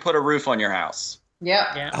 and I can put a roof on your house. Yep.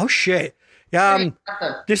 Yeah. Oh shit.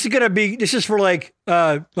 This is for like,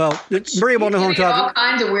 Maria won't know who I'm talking. All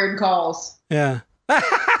kinds of weird calls. Yeah.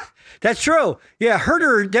 That's true. Yeah,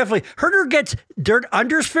 Herder gets dirt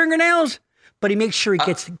under his fingernails, but he makes sure he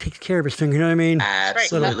takes care of his finger. You know what I mean?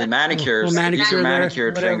 Absolutely. Manicures.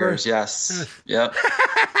 Manicured fingers. Yes. Yep.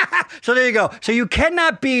 So there you go. So you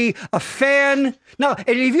cannot be a fan. No, and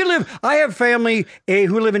if you I have family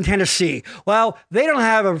who live in Tennessee. Well, they don't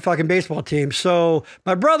have a fucking baseball team. So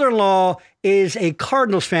my brother-in-law is a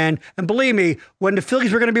Cardinals fan. And believe me, when the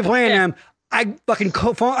Phillies were going to be playing them, I fucking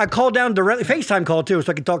I called down directly, FaceTime call too,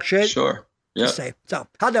 so I could talk shit. Sure. Yeah. Just say. So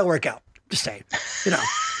how'd that work out? Just saying.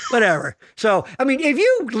 Whatever. So, I mean, if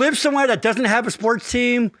you live somewhere that doesn't have a sports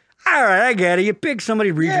team, all right, I get it. You pick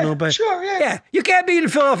somebody regional, but sure, yeah, you can't be in the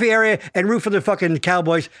Philadelphia area and root for the fucking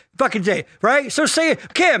Cowboys. Fucking day, right? So say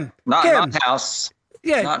it, Kim. Not Kim. in my house.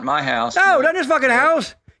 Yeah. Not in my house. No, not in this fucking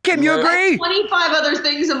house. Kim, you agree? I have 25 other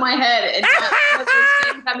things in my head, and none of those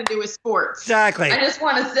things have to do with sports. Exactly. I just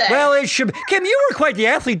want to say. Well, it should be. Kim, you were quite the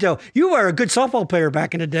athlete, though. You were a good softball player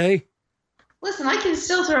back in the day. Listen, I can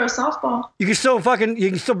still throw a softball. You can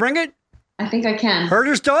still bring it? I think I can.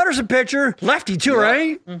 Herder's daughter's a pitcher. Lefty, too,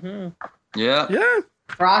 right? Mm-hmm. Yeah. Yeah.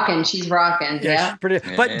 Rocking. She's rocking. Yeah. Pretty.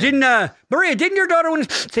 But Maria, didn't your daughter win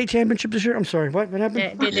state championship this year? I'm sorry. What happened?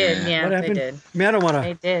 Yeah, they did. Yeah, what happened? they did. I mean, I don't want to.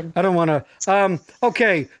 They did. I don't want to.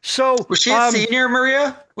 Okay. So. Was she a senior,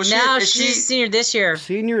 Maria? She's senior this year.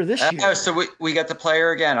 Senior this year. Oh, so we got to play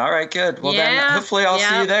her again. All right, good. Well, then hopefully I'll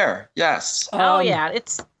see you there. Yes.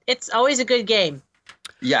 It's always a good game.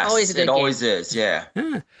 Yes. Always a good game. Always is. Yeah.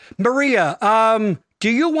 Maria, do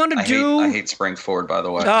you want to do? I hate spring forward, by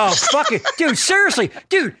the way. Oh, fuck it, dude! Seriously,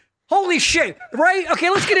 dude. Holy shit! Right? Okay,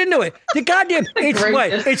 let's get into it. The goddamn it's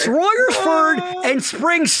what? It's Royersford and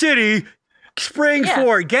Spring City,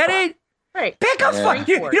 Springford. Get it? Right. Pick up.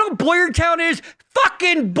 You know what Boyertown is?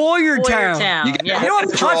 Fucking Boyertown. You know what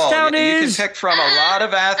Pottstown is? You can pick from a lot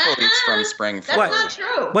of athletes from Springford. That's not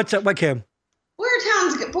true. What's up? What, Kim?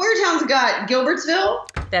 Boyertown's got Gilbertsville.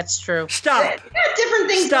 That's true. Stop. got different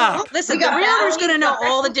things. Stop. Listen, We the got realtor's Valley, going to know we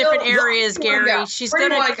got all the different Redfield, areas, where do you Gary. go? She's Where do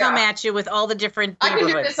going you to wanna come go? at you with all the different I can do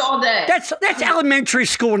neighborhoods. this all day. That's elementary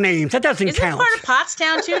school names. That doesn't Isn't count. part of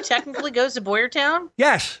Pottstown too? Technically goes to Boyertown.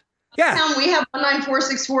 Yes. Yeah. We have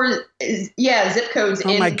 19464. Zip codes.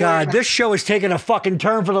 Oh my God, this show is taking a fucking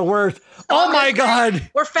turn for the worst. Oh my God.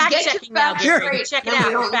 We're fact Get checking your now, facts Gary. straight. Check it No, out.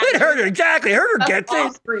 we We're don't- fact It hurt her, exactly. Herder gets all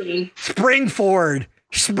it. three. Springford,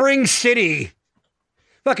 Spring City,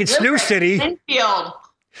 fucking Snoo City. Enfield.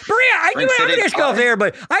 Maria, I knew I City, would ask you off there,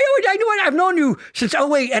 but I've known you since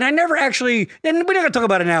 08, and I never actually, and we're not going to talk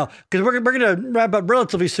about it now, because we're going to wrap up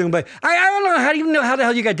relatively soon, but I don't know, how do you know how the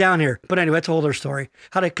hell you got down here? But anyway, that's a whole other story.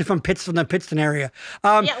 From the Pittston area.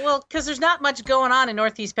 Yeah, well, because there's not much going on in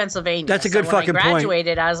Northeast Pennsylvania. That's a good when fucking point. I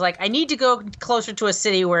graduated, I was like, I need to go closer to a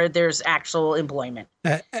city where there's actual employment.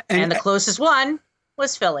 And the closest one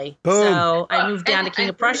was Philly. Boom. So I moved down to King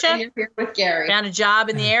of Prussia, Here with Gary. found a job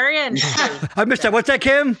in the area, and I missed that. What's that,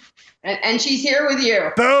 Kim? And she's here with you.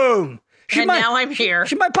 Boom. now I'm here.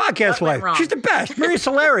 She's my podcast What went wife. wrong? She's the best. Maria's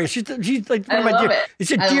hilarious. She's like one I of my love dear. it.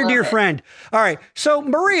 It's a I dear, love dear it. friend. All right. So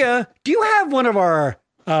Maria, do you have one of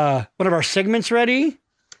our segments ready?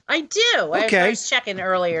 I do. Okay. I was checking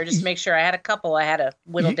earlier just to make sure I had a couple. I had to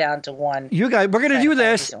whittle down to one. You guys, we're gonna do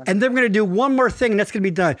this, and then we're gonna do one more thing, and that's gonna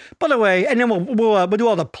be done. By the way, and then we'll do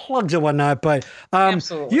all the plugs and whatnot. But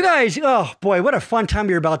Absolutely. you guys, oh boy, what a fun time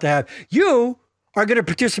you're about to have. You are going to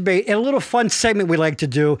participate in a little fun segment we like to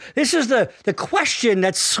do. This is the question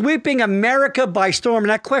that's sweeping America by storm, and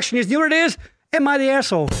that question is, you know what it is? Am I the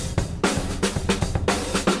asshole?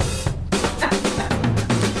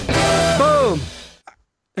 Boom.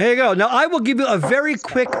 There you go. Now, I will give you a very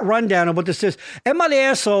quick rundown of what this is. Am I the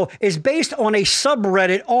Asshole is based on a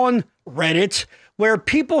subreddit on Reddit where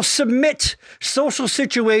people submit social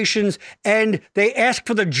situations and they ask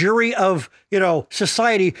for the jury of,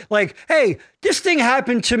 society. Like, hey, this thing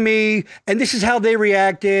happened to me and this is how they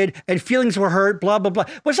reacted and feelings were hurt, blah, blah, blah.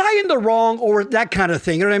 Was I in the wrong or that kind of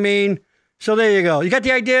thing? You know what I mean? So there you go. You got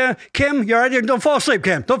the idea? Kim, you're right there. Don't fall asleep,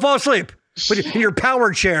 Kim. Don't fall asleep. In your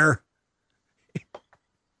power chair.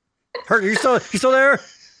 Herder, you still there?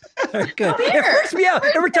 Good. It freaks me out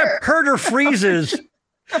every time Herder freezes.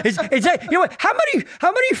 Is that, you know what? How many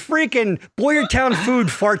freaking Boyertown food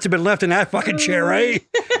farts have been left in that fucking chair, right?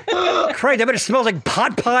 Christ, I bet it smells like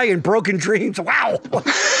pot pie and broken dreams. Wow.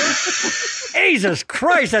 Jesus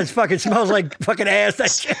Christ, that fucking smells like fucking ass. That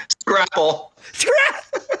shit. Scrapple.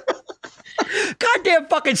 Goddamn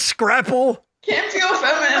fucking scrapple. Can't feel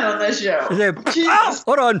feminine on this show. Oh,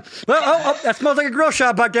 hold on. Oh, that smells like a grill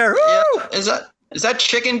shop out there. Yeah. Woo! Is that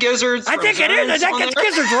chicken gizzards? I think it is. I think it's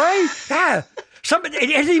gizzards, right? Yeah. It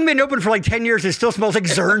hasn't even been open for like 10 years. It still smells like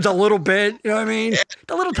Zern's a little bit. You know what I mean?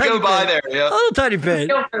 A little tiny bit. Go by there, yeah. A little tiny bit.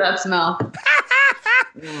 Go for that smell.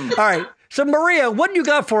 All right. So, Maria, what do you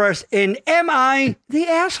got for us in Am I the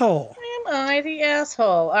Asshole? Am I the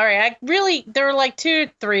asshole? All right. There were like 2,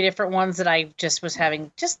 3 different ones that I just was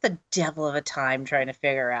having just the devil of a time trying to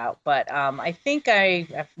figure out. But I think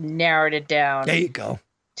I've narrowed it down. There you go.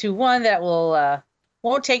 To one that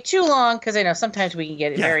won't take too long, because I know sometimes we can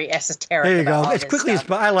get very esoteric. There you about go. all As this quickly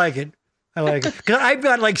stuff. as I like it. I like it. Because I've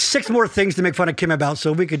got like 6 more things to make fun of Kim about,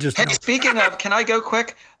 so we could just. Hey, speaking of, can I go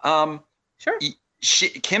quick? Sure.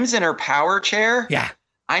 Kim's in her power chair. Yeah.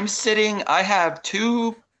 I have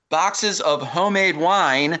 2 boxes of homemade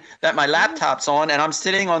wine that my laptop's on, and I'm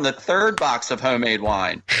sitting on the 3rd box of homemade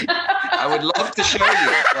wine. I would love to show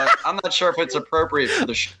you, but I'm not sure if it's appropriate for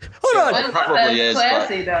the show. Hold on. It probably is,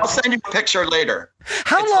 classy, but though. I'll send you a picture later.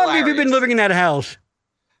 How It's long have you been hilarious. living in that house?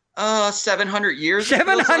 700 years. it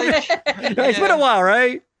feels 700. like. It's been a while,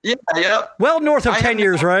 right? Yeah. Well, north of I 10 have-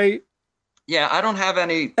 years, right? Yeah, I don't have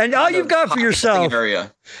any. And all kind you've of got for podcasting yourself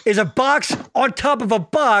area. is a box on top of a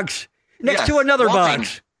box next Yes, to another wine.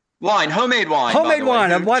 box. Homemade wine. by Homemade the way.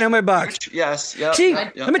 wine, a wine homemade box. Yes. Yep. See,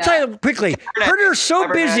 yep. let me tell you quickly. Herder's so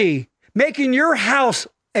Cabernet. busy making your house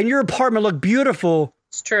and your apartment look beautiful.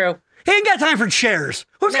 It's true. He ain't got time for chairs.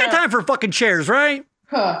 Who's got No. time for fucking chairs, right?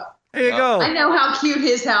 Huh. There you I go. know how cute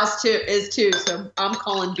his house is too, so I'm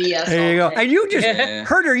calling BS. There you go. all day. And you just, Yeah.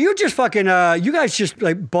 Herder, you just fucking, you guys just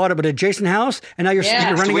like bought up an adjacent house and now you're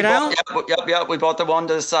Yeah. running it out? Yep. We bought the one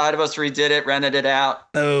to the side of us, redid it, rented it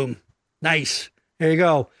out. Boom. Nice. There you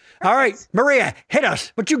go. All right, Maria, hit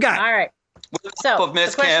us. What you got? All right. With the help of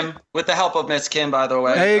Miss Kim. With the help of Miss Kim, by the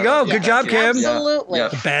way. There you go. Good job, Kim. Absolutely.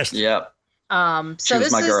 Yep. The best. Yep. So She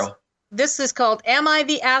was my girl. This is called Am I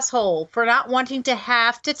the Asshole for Not Wanting to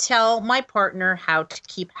Have to Tell My Partner How to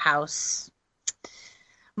Keep House?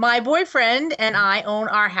 My boyfriend and I own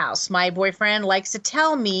our house. My boyfriend likes to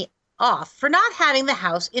tell me off for not having the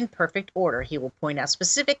house in perfect order. He will point out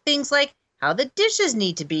specific things like how the dishes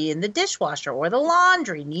need to be in the dishwasher or the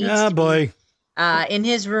laundry needs to be in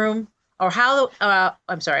his room, or how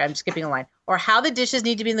I'm sorry, I'm skipping a line, or how the dishes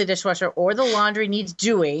need to be in the dishwasher or the laundry needs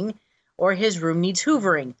doing, or his room needs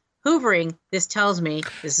hoovering. Hoovering, this tells me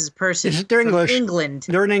this is a person they're from English. England.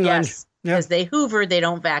 They're in England. Yes, because they hoover, they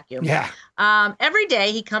don't vacuum. Yeah. Every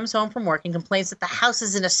day he comes home from work and complains that the house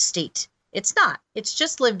is in a state. It's not. It's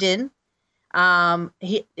just lived in.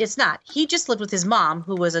 It's not. He just lived with his mom,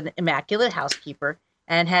 who was an immaculate housekeeper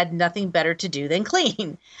and had nothing better to do than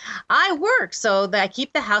clean. I work so that I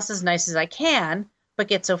keep the house as nice as I can, but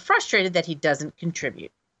get so frustrated that he doesn't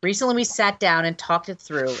contribute. Recently, we sat down and talked it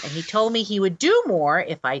through, and he told me he would do more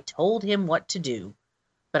if I told him what to do.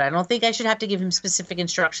 But I don't think I should have to give him specific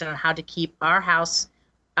instruction on how to keep our house,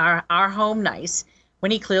 our home nice, when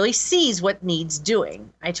he clearly sees what needs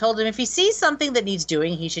doing. I told him if he sees something that needs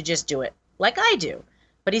doing, he should just do it, like I do.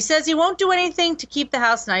 But he says he won't do anything to keep the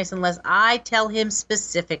house nice unless I tell him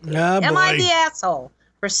specifically. Am I the asshole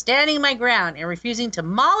for standing my ground and refusing to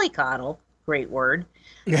mollycoddle, great word,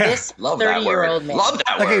 this 30-year-old man? Love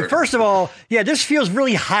that word. Okay, first of all, this feels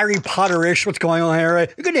really Harry Potter-ish. What's going on here?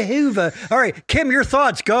 Right? You're going to hoover. All right, Kim, your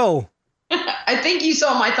thoughts. Go. I think you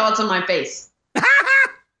saw my thoughts on my face.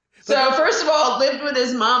 So, first of all, lived with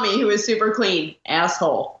his mommy, who is super clean.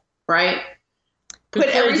 Asshole, right? Put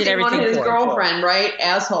everything on his girlfriend, right?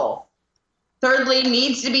 Asshole. Thirdly,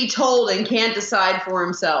 needs to be told and can't decide for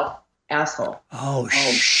himself. Asshole. Oh,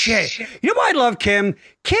 shit. You know why I love Kim?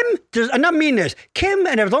 Kim does, I'm not mean this. Kim,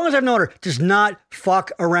 and as long as I've known her, does not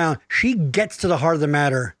fuck around. She gets to the heart of the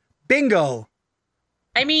matter. Bingo.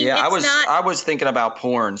 I mean, I was thinking about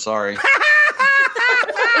porn. Sorry.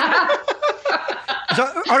 So,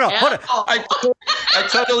 hold on. I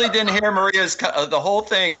totally didn't hear Maria's the whole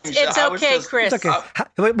thing. It's okay, Chris. It's okay.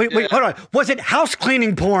 Wait, hold on. Was it house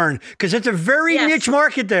cleaning porn? Because it's a very niche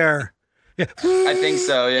market there. Yeah. I think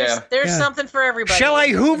so, yeah. There's something for everybody. Shall I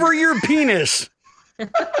hoover your penis?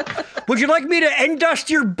 Would you like me to endust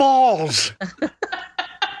your balls?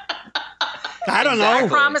 I don't know. I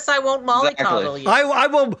promise I won't mollycoddle you. I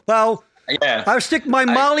will, I'll stick my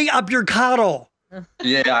molly up your coddle.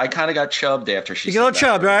 Yeah, I kind of got chubbed after she said that. You got a little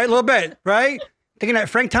chubbed, right? A little bit, right? Taking that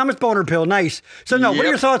Frank Thomas boner pill. Nice. So, no, what are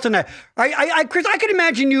your thoughts on that? Chris, I can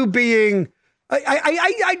imagine you being...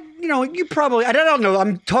 you probably, I don't know,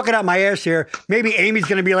 I'm talking out my ass here. Maybe Amy's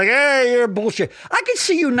going to be like, hey, you're bullshit. I could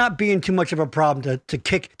see you not being too much of a problem to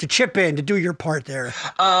chip in, to do your part there.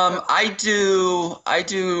 I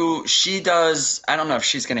do. She does. I don't know if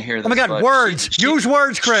she's going to hear this. Oh my God, words. Use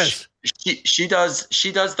words, Chris. She does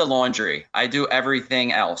the laundry. I do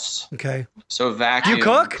everything else. Okay. So vacuum, you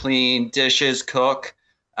cook? Clean, dishes, cook,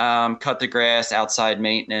 cut the grass, outside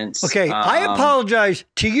maintenance. Okay, I apologize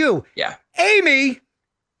to you. Yeah. Amy,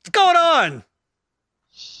 what's going on?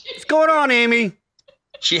 What's going on, Amy?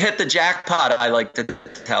 She hit the jackpot, I like to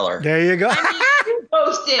tell her. There you go. You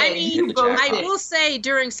boasted. I will say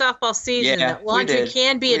during softball season that laundry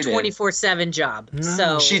can be a 24/7 job. No.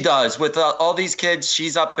 So she does. With all these kids,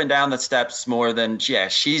 she's up and down the steps more than,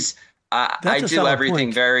 she's... I do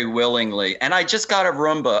everything very willingly. And I just got a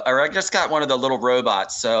Roomba, or I just got one of the little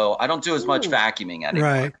robots, so I don't do as much vacuuming anymore.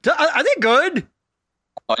 Right. Are they good?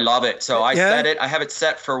 I love it. So I set it. I have it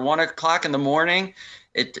set for 1 o'clock in the morning.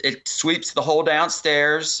 It sweeps the whole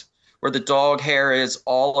downstairs where the dog hair is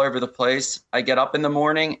all over the place. I get up in the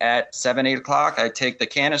morning at 7, 8 o'clock. I take the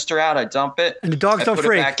canister out. I dump it. And the dogs don't freak.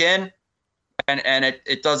 Put it back in, and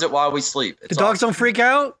it does it while we sleep. The dogs don't freak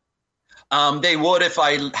out? They would if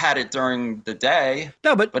I had it during the day.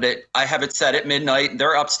 No, but I have it set at midnight.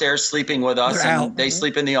 They're upstairs sleeping with us, and they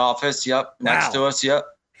sleep in the office. Yep, next to us. Yep.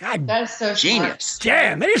 God, that's so genius. Smart.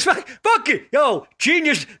 Damn, it is fuck it. Yo,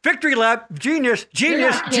 genius, victory lap, genius.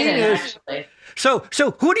 Actually. So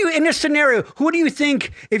who do you, in this scenario, who do you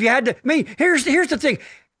think, if you had to, I mean, here's the thing.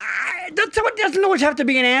 Someone doesn't always have to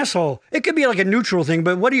be an asshole. It could be like a neutral thing,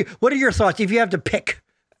 but what are your thoughts if you have to pick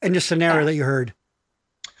in this scenario that you heard?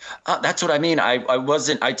 That's what I mean. I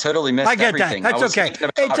totally missed everything. I get that. That's okay.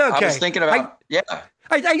 It's okay. I was thinking about,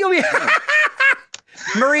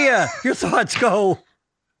 Maria, your thoughts, go.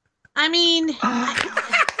 I mean, I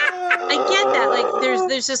get that. Like,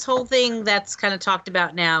 there's this whole thing that's kind of talked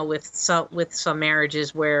about now with some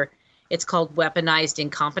marriages where it's called weaponized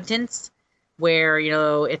incompetence, where,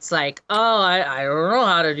 it's like, I don't know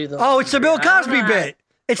how to do the. Oh, it's the Bill Cosby bit.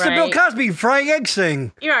 It's the Bill Cosby frying eggs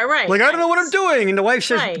thing. Yeah, right. Like, I don't know what I'm doing. And the wife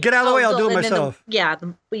says, get out of the way, I'll do it myself.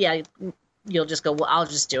 You'll just go, well, I'll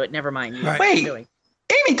just do it. Never mind. Wait,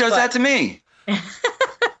 Amy does that to me.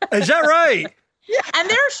 Is that right? And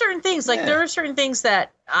there are certain things there are certain things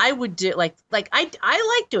that I would do like I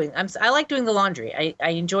like doing. I like doing the laundry. I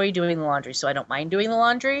enjoy doing the laundry, so I don't mind doing the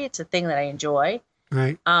laundry. It's a thing that I enjoy.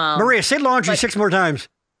 Right. Maria, say laundry 6 more times.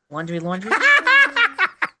 Laundry.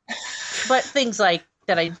 But things like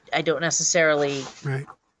that I don't necessarily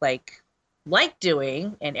like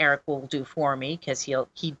doing, and Eric will do for me because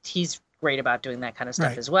he's great about doing that kind of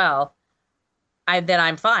stuff as well.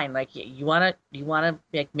 I'm fine. Like, you wanna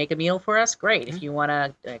make a meal for us? Great. If you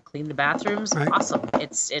wanna clean the bathrooms, awesome.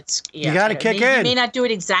 It's you gotta kick in. You may not do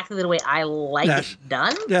it exactly the way I like it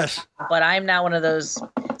done. Yes. But I'm not one of those.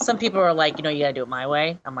 Some people are like, you gotta do it my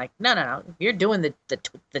way. I'm like, no. If you're doing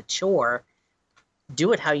the chore,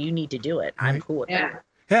 do it how you need to do it. I'm cool with that.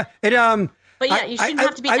 Yeah. But yeah, you shouldn't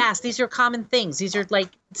have to be asked. These are common things. These are like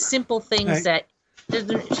simple things that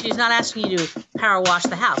she's not asking you to power wash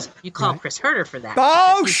the house. You call Chris Herder for that.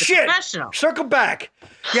 Oh, shit. Professional. Circle back.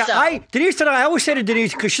 Yeah, Denise said, I always say to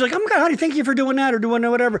Denise, because she's like, oh my God, honey, thank you for doing that or doing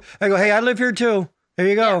whatever. I go, hey, I live here too. There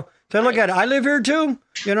you go. So look at it. I live here too,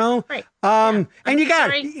 Right. And you got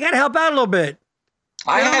to help out a little bit.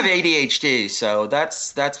 I have ADHD, so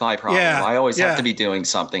that's my problem. Yeah, I always have to be doing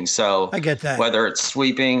something. So I get that. Whether it's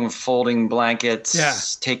sweeping, folding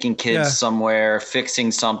blankets, taking kids somewhere,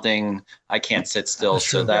 fixing something, I can't sit still.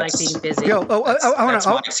 So that's being busy. That's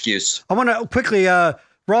my excuse. I want to quickly,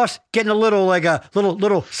 Ross, getting a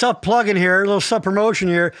little sub plug in here, a little sub promotion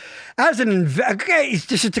here.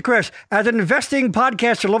 This is to Chris. As an investing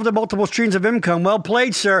podcaster, love the multiple streams of income. Well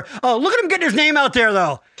played, sir. Oh, look at him getting his name out there,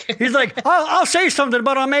 though. He's like, I'll say something,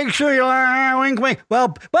 but I'll make sure you wink, wink.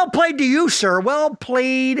 Well played to you, sir. Well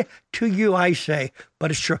played to you, I say. But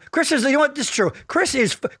it's true. Chris is, this is true. Chris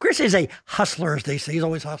is a hustler, as they say. He's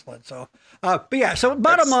always hustling. So, but yeah. So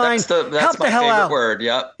bottom line, help the hell out. Word.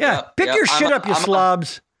 Yep. Yeah. Pick your shit up, you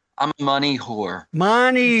slobs. I'm a money whore.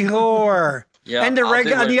 Money whore. Yeah, and the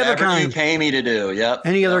other kind. You pay me to do. Yep.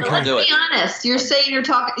 Any other kind. Let's be honest. You're saying you're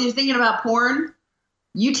thinking about porn.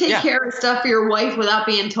 You take care of stuff for your wife without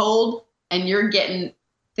being told, and you're getting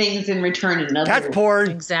things in return. That's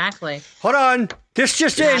porn. Exactly. Hold on. This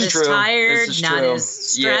just not in. As tired, not as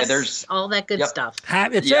stressed. Yeah, there's all that good stuff.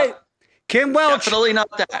 It's it. Kim Welch. Definitely not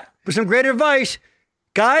that. With some great advice,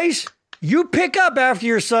 guys. You pick up after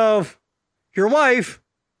yourself, your wife.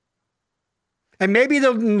 And maybe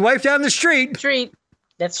the wife down the street.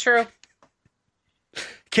 That's true.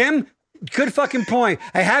 Kim, good fucking point.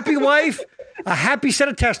 A happy wife, a happy set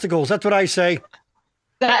of testicles. That's what I say.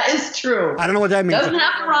 That is true. I don't know what that means. Doesn't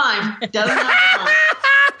have to rhyme.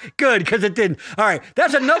 Good, because it didn't. All right.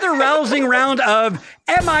 That's another rousing round of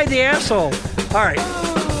Am I the Asshole? All right.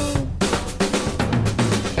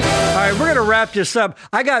 All right, we're going to wrap this up.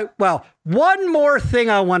 I got, one more thing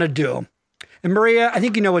I want to do. And Maria, I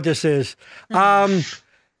think you know what this is. And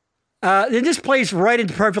this plays right in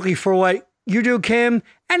perfectly for what you do, Kim,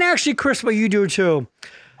 and actually, Chris, what you do too.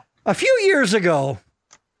 A few years ago,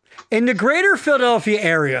 in the greater Philadelphia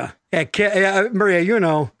area,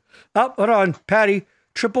 Maria, hold on, Patty,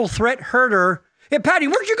 triple threat herder. Yeah, Patty,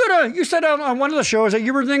 where'd you go to? You said on one of the shows that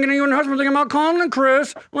you were thinking, you and your husband were thinking about calling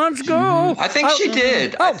Chris. Let's go. I think she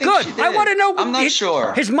did. Oh, good. I want to know. I'm not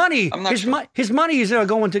sure. His money. His money is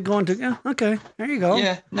going to. Yeah. Okay. There you go.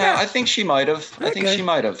 Yeah. No, I think she might have. All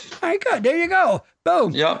right. Good. There you go.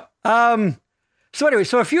 Boom. Yep. So anyway,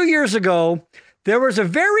 a few years ago, there was a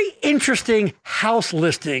very interesting house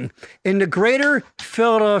listing in the greater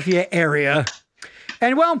Philadelphia area,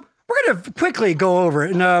 and we're going to quickly go over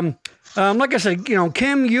it. And like I said,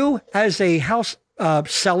 Kim, you as a house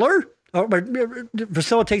seller,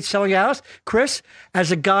 facilitates selling a house. Chris,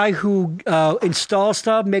 as a guy who installs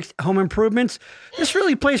stuff, makes home improvements. This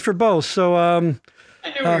really plays for both. So,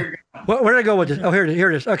 where did I go with this? Oh, here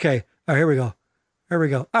it is. Okay. All right, here we go.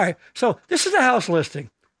 All right. So this is a house listing.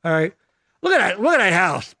 All right. Look at that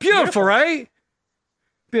house. Beautiful, right?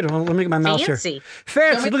 Beautiful. Let me get my mouse here.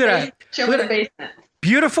 Fancy. Look at that. Show me the basement.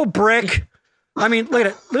 Beautiful brick. I mean, look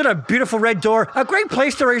at a beautiful red door. A great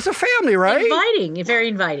place to raise a family, right? Inviting. Very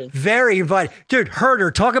inviting. Very inviting. Dude, Herder,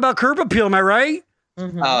 talk about curb appeal, am I right?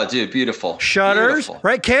 Mm-hmm. Oh, dude, beautiful. Shutters, beautiful.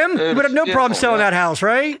 Right, Kim? You would have no problem selling that house,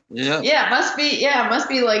 right? Yeah. Yeah, it must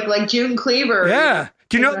be like June Cleaver. Yeah.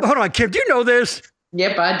 Do you know, hold on, Kim, do you know this?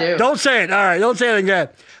 Yep, I do. Don't say it. All right, don't say anything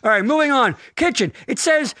yet. All right, moving on. Kitchen. It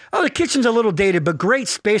says, the kitchen's a little dated, but great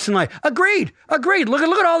space and light. Agreed. Look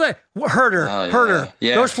at all that. Herder.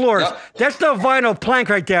 Yeah. Those floors. Yep. That's no vinyl plank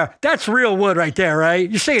right there. That's real wood right there, right?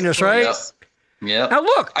 You're seeing this, right? Yep. Yeah. Now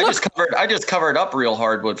look. I just covered up real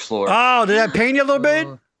hardwood floor. Oh, did that pain you a little bit?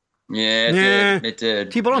 Yeah, it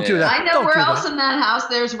did. People don't do that. I know where else in that house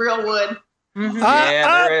there's real wood. Mm-hmm.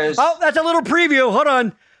 There is. Oh, that's a little preview. Hold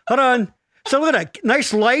on. So look at that.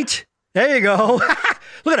 Nice light. There you go.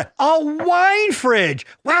 Look at that. A wine fridge.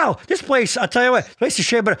 Wow. This place, I'll tell you what, place is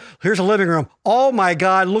shaped, but here's a living room. Oh my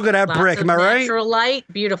God. Look at that brick. Am I right? Natural light.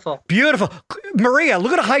 Beautiful. Beautiful. Maria,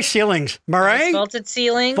 look at the high ceilings. Am I right? Vaulted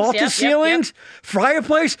ceilings. Vaulted ceilings.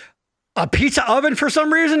 Fireplace. A pizza oven for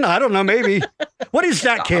some reason. I don't know. Maybe. What is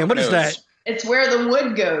that, Kim? What is that? It's where the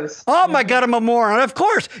wood goes. Oh my God, I'm a moron. Of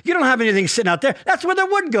course, you don't have anything sitting out there. That's where the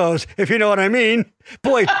wood goes, if you know what I mean.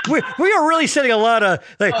 Boy, we are really setting a lot of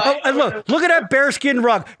like. And look at that bearskin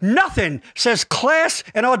rug. Nothing says class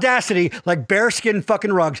and audacity like bearskin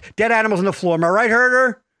fucking rugs. Dead animals on the floor. Am I right,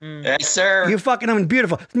 Herder? Yes, sir. You fucking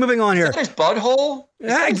beautiful. Moving on here. Is that his butthole?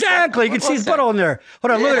 Yeah, exactly. You can see his butthole in there.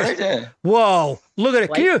 Hold on, look at this. Whoa, look at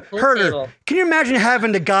it. Can you, Herder? Can you imagine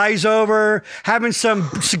having the guys over, having some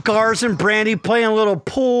cigars and brandy, playing a little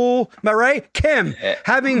pool? Am I right, Kim?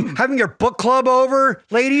 Having your book club over,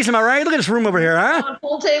 ladies. Am I right? Look at this room over here, huh? On a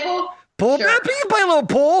pool table. Pool. Sure. You can play a little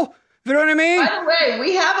pool. You know what I mean? By the way,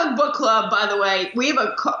 we have a book club. By the way, we have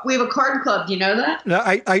a card club. Do you know that? No,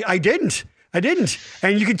 I didn't.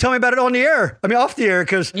 And you can tell me about it on the air. I mean, off the air,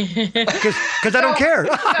 because I don't care.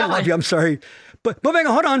 I love you. I'm sorry. But moving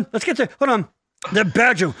on, hold on. Let's get to, hold on. The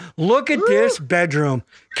bedroom. Look at this bedroom.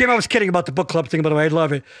 Kim, I was kidding about the book club thing, by the way. I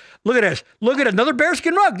love it. Look at this. Look at another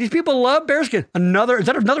bearskin rug. These people love bearskin. Is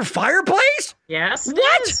that another fireplace? Yes.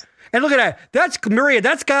 What? And look at that. That's, Maria,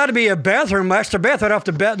 that's got to be a bathroom, master bath right off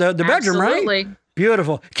the bedroom, right? Absolutely.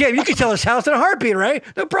 Beautiful. Kim, you can sell this house in a heartbeat, right?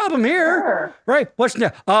 No problem here. Sure. Right? What's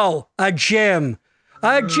next? Oh, a gym.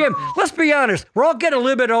 A gym. Let's be honest. We're all getting a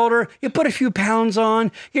little bit older. You put a few pounds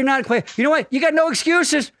on. You're not quite. You know what? You got no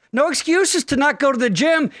excuses. No excuses to not go to the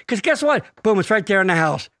gym, because guess what? Boom, it's right there in the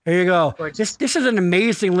house. There you go. This is an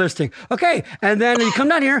amazing listing. Okay, and then you come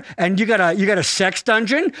down here and you got a sex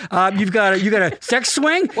dungeon. You've got a sex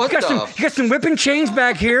swing. You got some whipping chains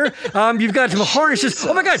back here. You've got some harnesses.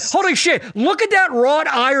 Oh my God! Holy shit! Look at that wrought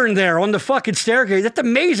iron there on the fucking staircase. That's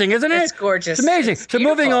amazing, isn't it? It's gorgeous. It's amazing. It's so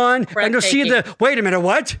moving on, and you'll see the. Wait a minute.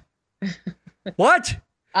 What? What?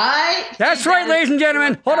 That's right, ladies and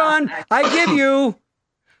gentlemen. Hold on. I give you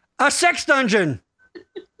a sex dungeon.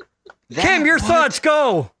 Kim, your thoughts,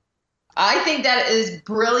 go. I think that is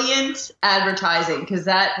brilliant advertising, because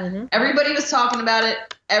everybody was talking about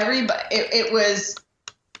it.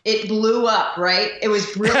 It blew up, right? It was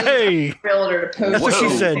brilliant. Realtor to post. That's what she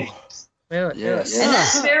said. Yes. And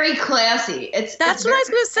that's very classy. That's what I was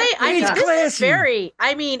going to say. This classy. is very,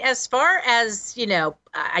 I mean, as far as,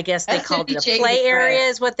 I guess they called it a play area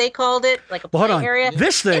is what they called it, like a play area.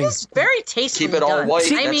 This thing. It is very tastefully Keep it all done. white.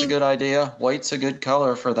 That's a good idea. White's a good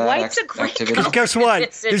color for that White's a great activity. color. Guess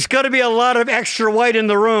what? There's got to be a lot of extra white in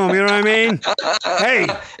the room. You know what I mean? Hey.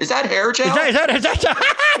 Is that hair gel? Is that hair gel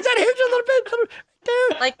a little bit?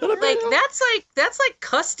 Like that's like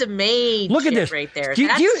custom made. Look at this right there. Do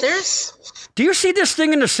you see this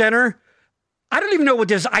thing in the center? I don't even know what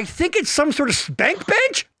this is. I think it's some sort of spank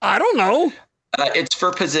bench. I don't know. It's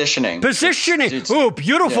for positioning. Positioning. Ooh,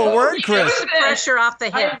 beautiful word, Chris. Pressure off the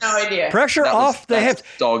hips. I have no idea. Pressure off the hips.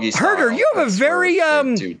 Doggy style. Herder, you have a very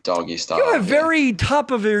doggy style. You have very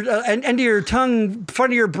top of your end of your tongue,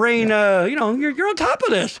 front of your brain. You're on top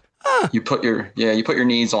of this. You put your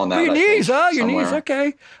knees on that. Your knees, your knees.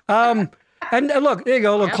 Okay. And look, there you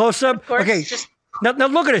go, a little close up. Okay. Now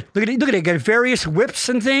look at it. Look at it. Got various whips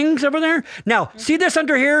and things over there. Now, see this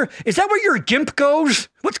under here? Is that where your gimp goes?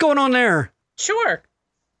 What's going on there? Sure.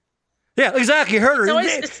 Yeah, exactly. Herder.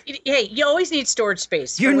 Hey, you always need storage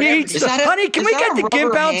space. You need, honey. Can we get the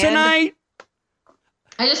gimp out tonight?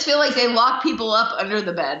 I just feel like they lock people up under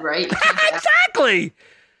the bed, right? Exactly.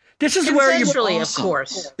 This is where you, of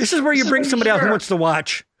course. This is where you bring somebody out who wants to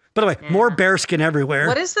watch. By the way, more bearskin everywhere.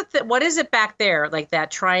 What is what is it back there? Like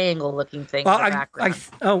that triangle-looking thing in the background?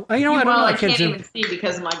 I don't know. I can't even see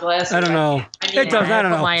because of my glasses. I don't know. I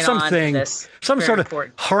don't know. Something. Some sort of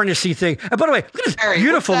harnessy thing. And by the way, look at this.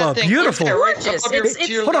 Beautiful, beautiful. Gorgeous.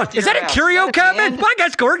 Hold on. Is that a curio cabinet? My God,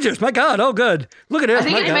 it's gorgeous. My God. Oh, good. Look at this. I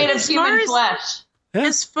think it's made of human flesh. Yeah.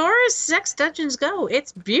 As far as sex dungeons go,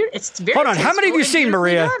 it's beautiful. It's very. Hold on. How many have you seen,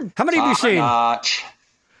 Maria? How many have you seen?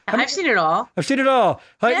 I've seen it all. I've seen it all.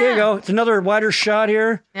 Right, there you go. It's another wider shot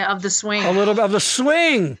here. Yeah, of the swing. A little bit of the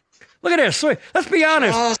swing. Look at this. Swing. Let's be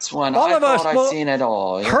honest. That's one. All of us. I've seen it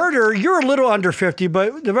all. Yeah. Herder, you're a little under 50,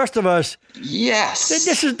 but the rest of us. Yes.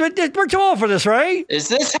 We're too old for this, right? Is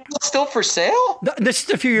this still for sale? This is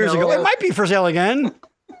a few years ago. It might be for sale again.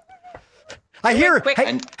 I hear.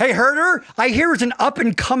 Hey, Herder. I hear it's an up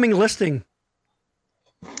and coming listing.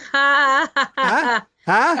 Huh?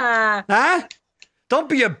 Don't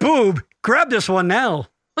be a boob. Grab this one now.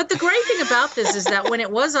 But the great thing about this is that when it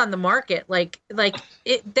was on the market,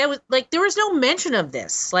 there was no mention of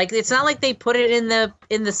this. Like, it's not like they put it in the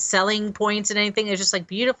selling points and anything. It's just like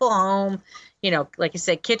beautiful home, like you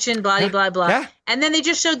said, kitchen, blah, blah, blah. Yeah. And then they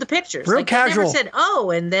just showed the pictures. Real like, casual. They never said,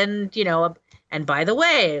 and then, and by the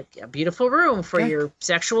way, a beautiful room for your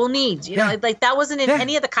sexual needs. Like that wasn't in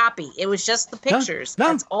any of the copy. It was just the pictures. No.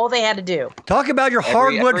 That's all they had to do. Talk about your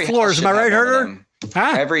hardwood every floors. Am I right, Herder?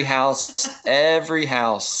 Huh? Every house.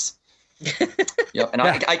 Yep, and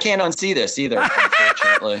I can't unsee this either,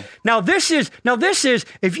 unfortunately. Now this is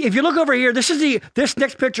if you look over here, this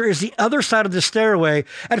next picture is the other side of the stairway.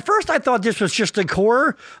 At first I thought this was just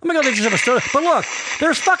decor. Oh my god, they just have a stairway. But look,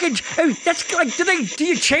 there's fucking that's like do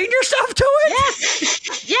you chain yourself to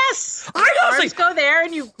it? Yes. I know. Arms go there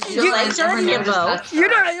and you legs are akimbo. You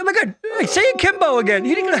know, oh my god, say akimbo again.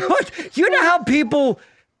 You know how people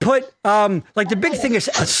put like the big thing is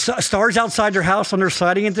stars outside their house on their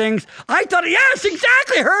siding and things. I thought, yes,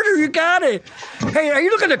 exactly, Herder, you got it. Hey, are you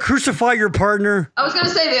looking to crucify your partner? I was gonna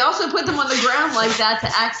say they also put them on the ground like that to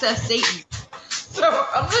access Satan. So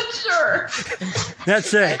I'm not sure.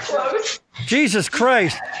 That's it. Close. Jesus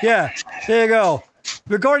Christ. Yeah, there you go.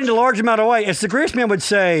 Regarding the large amount of white, as the Graceman would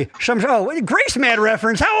say, Graceman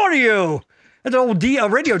reference. How old are you? That's an old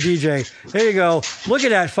radio DJ. There you go. Look at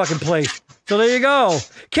that fucking place. So there you go.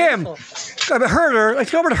 Kim, Herder, let's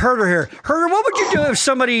go over to Herder here. Herder, what would you do if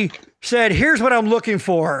somebody said, here's what I'm looking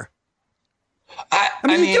for? I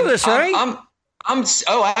mean, you do this, right?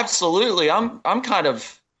 Absolutely. I'm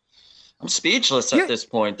speechless at this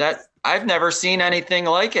point. That I've never seen anything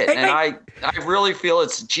like it. I really feel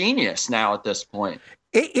it's genius now at this point.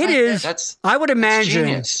 It is. I would imagine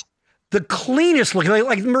genius. The cleanest looking,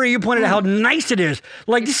 like Marie, you pointed out how nice it is.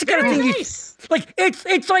 Like this is the kind of thing nice. It's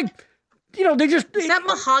like, they just. Is that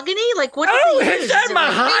mahogany? Like what? Is that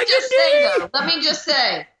mahogany? Let me just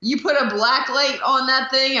say, you put a black light on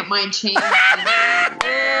that thing, it might change.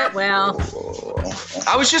 Well,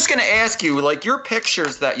 I was just going to ask you, like your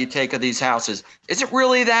pictures that you take of these houses, is it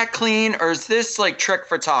really that clean, or is this like trick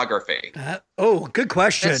photography? Good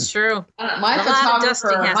question. That's true. My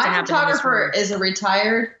photographer is a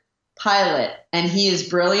retired pilot, and he is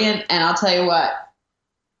brilliant. And I'll tell you what.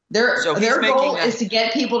 Their goal is to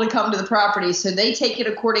get people to come to the property, so they take it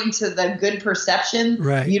according to the good perception,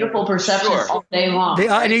 beautiful perception all day long. They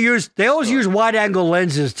always use wide-angle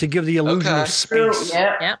lenses to give the illusion of space.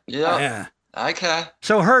 Yeah. Okay.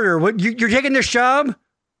 So Herder, you're taking this job?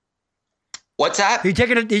 What's that? Are you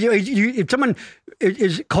taking it? If someone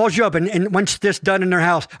calls you up and wants this done in their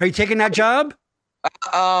house, are you taking that job?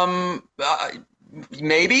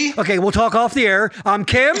 Maybe. Okay, we'll talk off the air.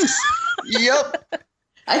 Kim. Yep.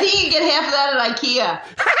 I think you can get half of that at IKEA.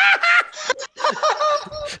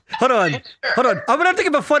 Hold on. I'm going to think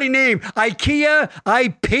of a funny name. IKEA, I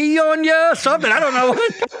pee on you, something. I don't know.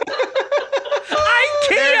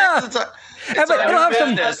 IKEA.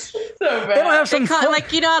 It'll have some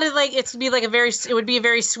like it would be a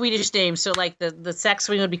very Swedish name. So like the sex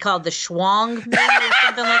swing would be called the Schwang, maybe, or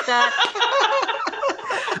something like that.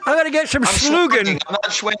 I'm going to get some slugen. I'm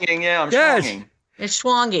not swinging. Yeah, I'm swinging. It's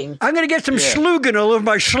schwanging. I'm going to get some slugen all over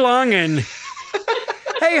my schlangen.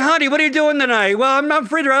 Hey, honey, what are you doing tonight? Well, I'm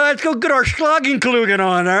free to let's go get our schlagenklugen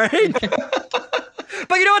on, all right?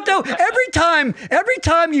 But you know what, though? Every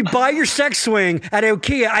time you buy your sex swing at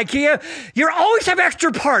IKEA, you always have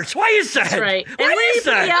extra parts. Why is that? That's right. And where you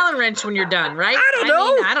put the Allen wrench when you're done, right?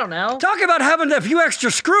 I don't know. Talk about having a few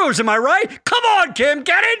extra screws, am I right? Come on, Kim,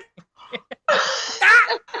 get it?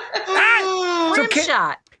 Rim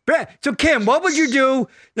shot. So Kim, what would you do?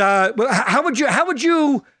 How would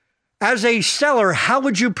you, as a seller, how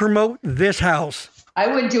would you promote this house?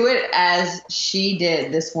 I would do it as she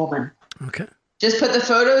did, this woman. Okay. Just put the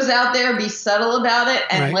photos out there, be subtle about it,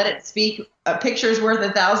 and let it speak. A picture's worth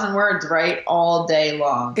 1,000 words, right? All day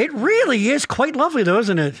long. It really is quite lovely, though,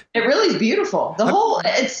 isn't it? It really is beautiful.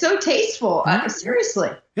 It's so tasteful. Seriously.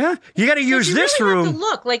 Yeah, you got to use this really room. Have to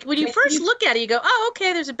look like when you first look at it, you go, "Oh,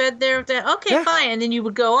 okay, there's a bed there." Okay, fine, and then you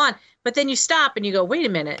would go on. But then you stop and you go, wait a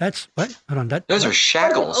minute. That's what? Hold on. Those are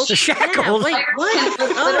shackles. The shackles. Yeah, wait, what?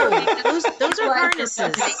 Oh, those are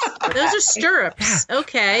harnesses. Those are stirrups.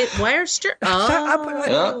 Okay, why are stirrups?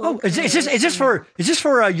 Oh, is this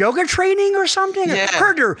for yoga training or something? Yeah.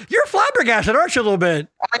 Herder, you're flabbergasted, aren't you, a little bit?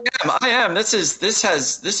 I am. This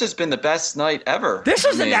has been the best night ever. This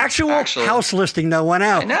is an actual house listing that went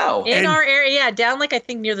out. I know. In our area, down I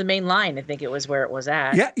think near the main line. I think it was where it was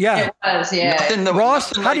at. Yeah. It was, yeah.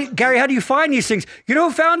 Ross, Gary, Gary, how do you find these things? You know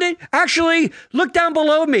who found it? Actually, look down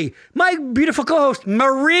below me. My beautiful co-host,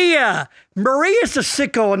 Maria. Maria's the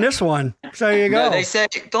sicko on this one. So there you go. No,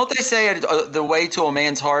 don't they say the way to a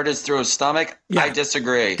man's heart is through his stomach? Yeah. I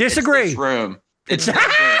disagree. Disagree. It's this room. It's this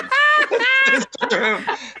room. It's this room.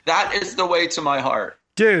 That is the way to my heart.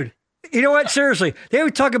 Dude. You know what? Seriously, they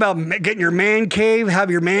would talk about getting your man cave, have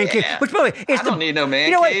your man cave. Which, by the way, I don't need no man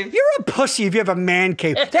You know cave. what? You're a pussy if you have a man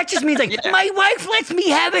cave. That just means like my wife lets me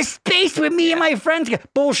have a space with me and my friends.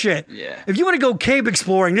 Bullshit. Yeah. If you want to go cave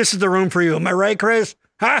exploring, this is the room for you. Am I right, Chris?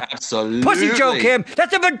 Huh? Absolutely. Pussy joke, Kim.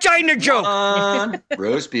 That's a vagina joke.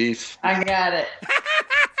 Roast beef. I got it.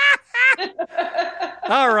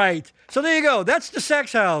 All right. So there you go. That's the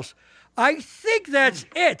sex house. I think that's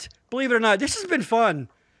it. Believe it or not, this has been fun.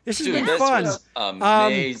 This has been fun. Was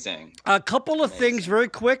amazing. A couple of things very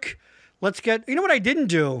quick. Let's get, you know what I didn't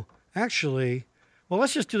do? Actually, well,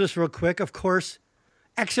 let's just do this real quick. Of course,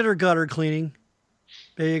 Exeter gutter cleaning.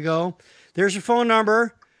 There you go. There's your phone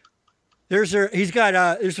number. There's a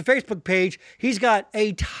Facebook page. He's got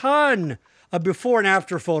a ton of before and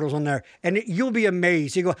after photos on there, and you'll be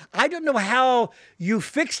amazed. You go, I don't know how you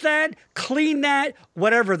fix that, clean that,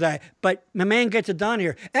 whatever that, but my man gets it done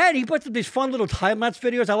here. And he puts up these fun little time-lapse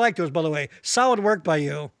videos. I like those, by the way. Solid work by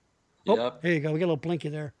you. Oh, Yep. There you go. We got a little blinky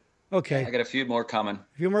there. Okay. I got a few more coming.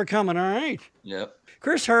 A few more coming. All right. Yep.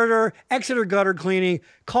 Chris Herder, Exeter Gutter Cleaning.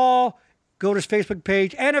 Call, go to his Facebook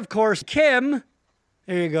page, and of course, Kim.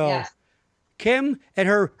 There you go. Yes. Kim and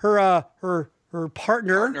her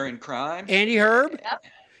partner in crime, Andy Herb. Yep.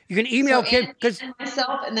 You can email Kim Andy because and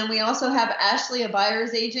myself, and then we also have Ashley, a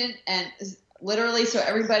buyer's agent, and literally, so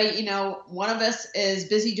everybody, one of us is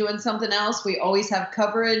busy doing something else. We always have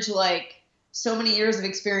coverage, like so many years of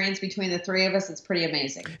experience between the three of us. It's pretty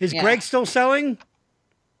amazing. Is Greg still selling?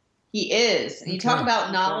 He is. And you talk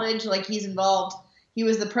about knowledge, like he's involved. He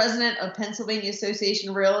was the president of Pennsylvania Association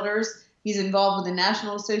of Realtors. He's involved with the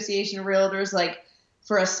National Association of Realtors. Like,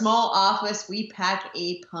 for a small office, we pack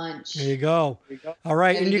a punch. There you go. All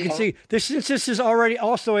right, and you can see this. Since this is already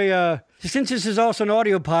also an audio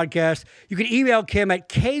podcast, you can email Kim at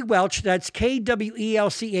kwelch. That's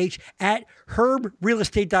KWELCH at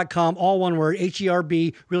herbrealestate.com. All one word.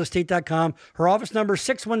 HERB realestate.com. Her office number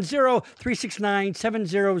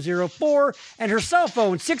 610-369-7004, and her cell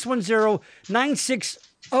phone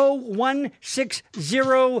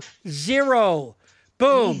 610-960-1600.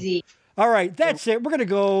 Boom. Easy. All right, that's it. We're going to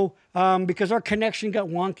go because our connection got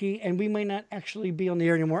wonky and we might not actually be on the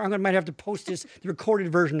air anymore. Might have to post the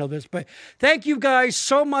recorded version of this. But thank you guys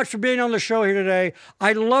so much for being on the show here today.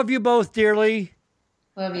 I love you both dearly.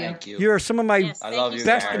 Love you. Thank you. You are some of my I love you,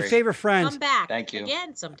 best Gary. and favorite friends. Come back. Thank you.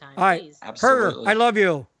 Again sometime, All right, please. Absolutely. Herder, I love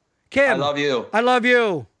you. Kim, I love you. I love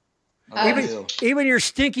you. I love you. Even your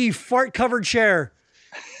stinky fart-covered chair.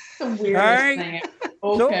 The weirdest All right. thing.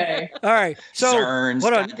 Okay. All right. So, Zern's,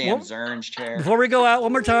 hold on. goddamn Zern's chair. Before we go out,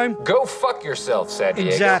 one more time. Go fuck yourself, San Diego.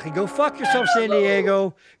 Exactly. Go fuck yourself, San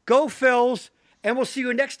Diego. Go Phils. And we'll see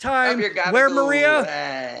you next time. Where,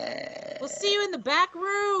 Maria? We'll see you in the back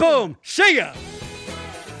room. Boom. See ya.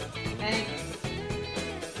 Thanks.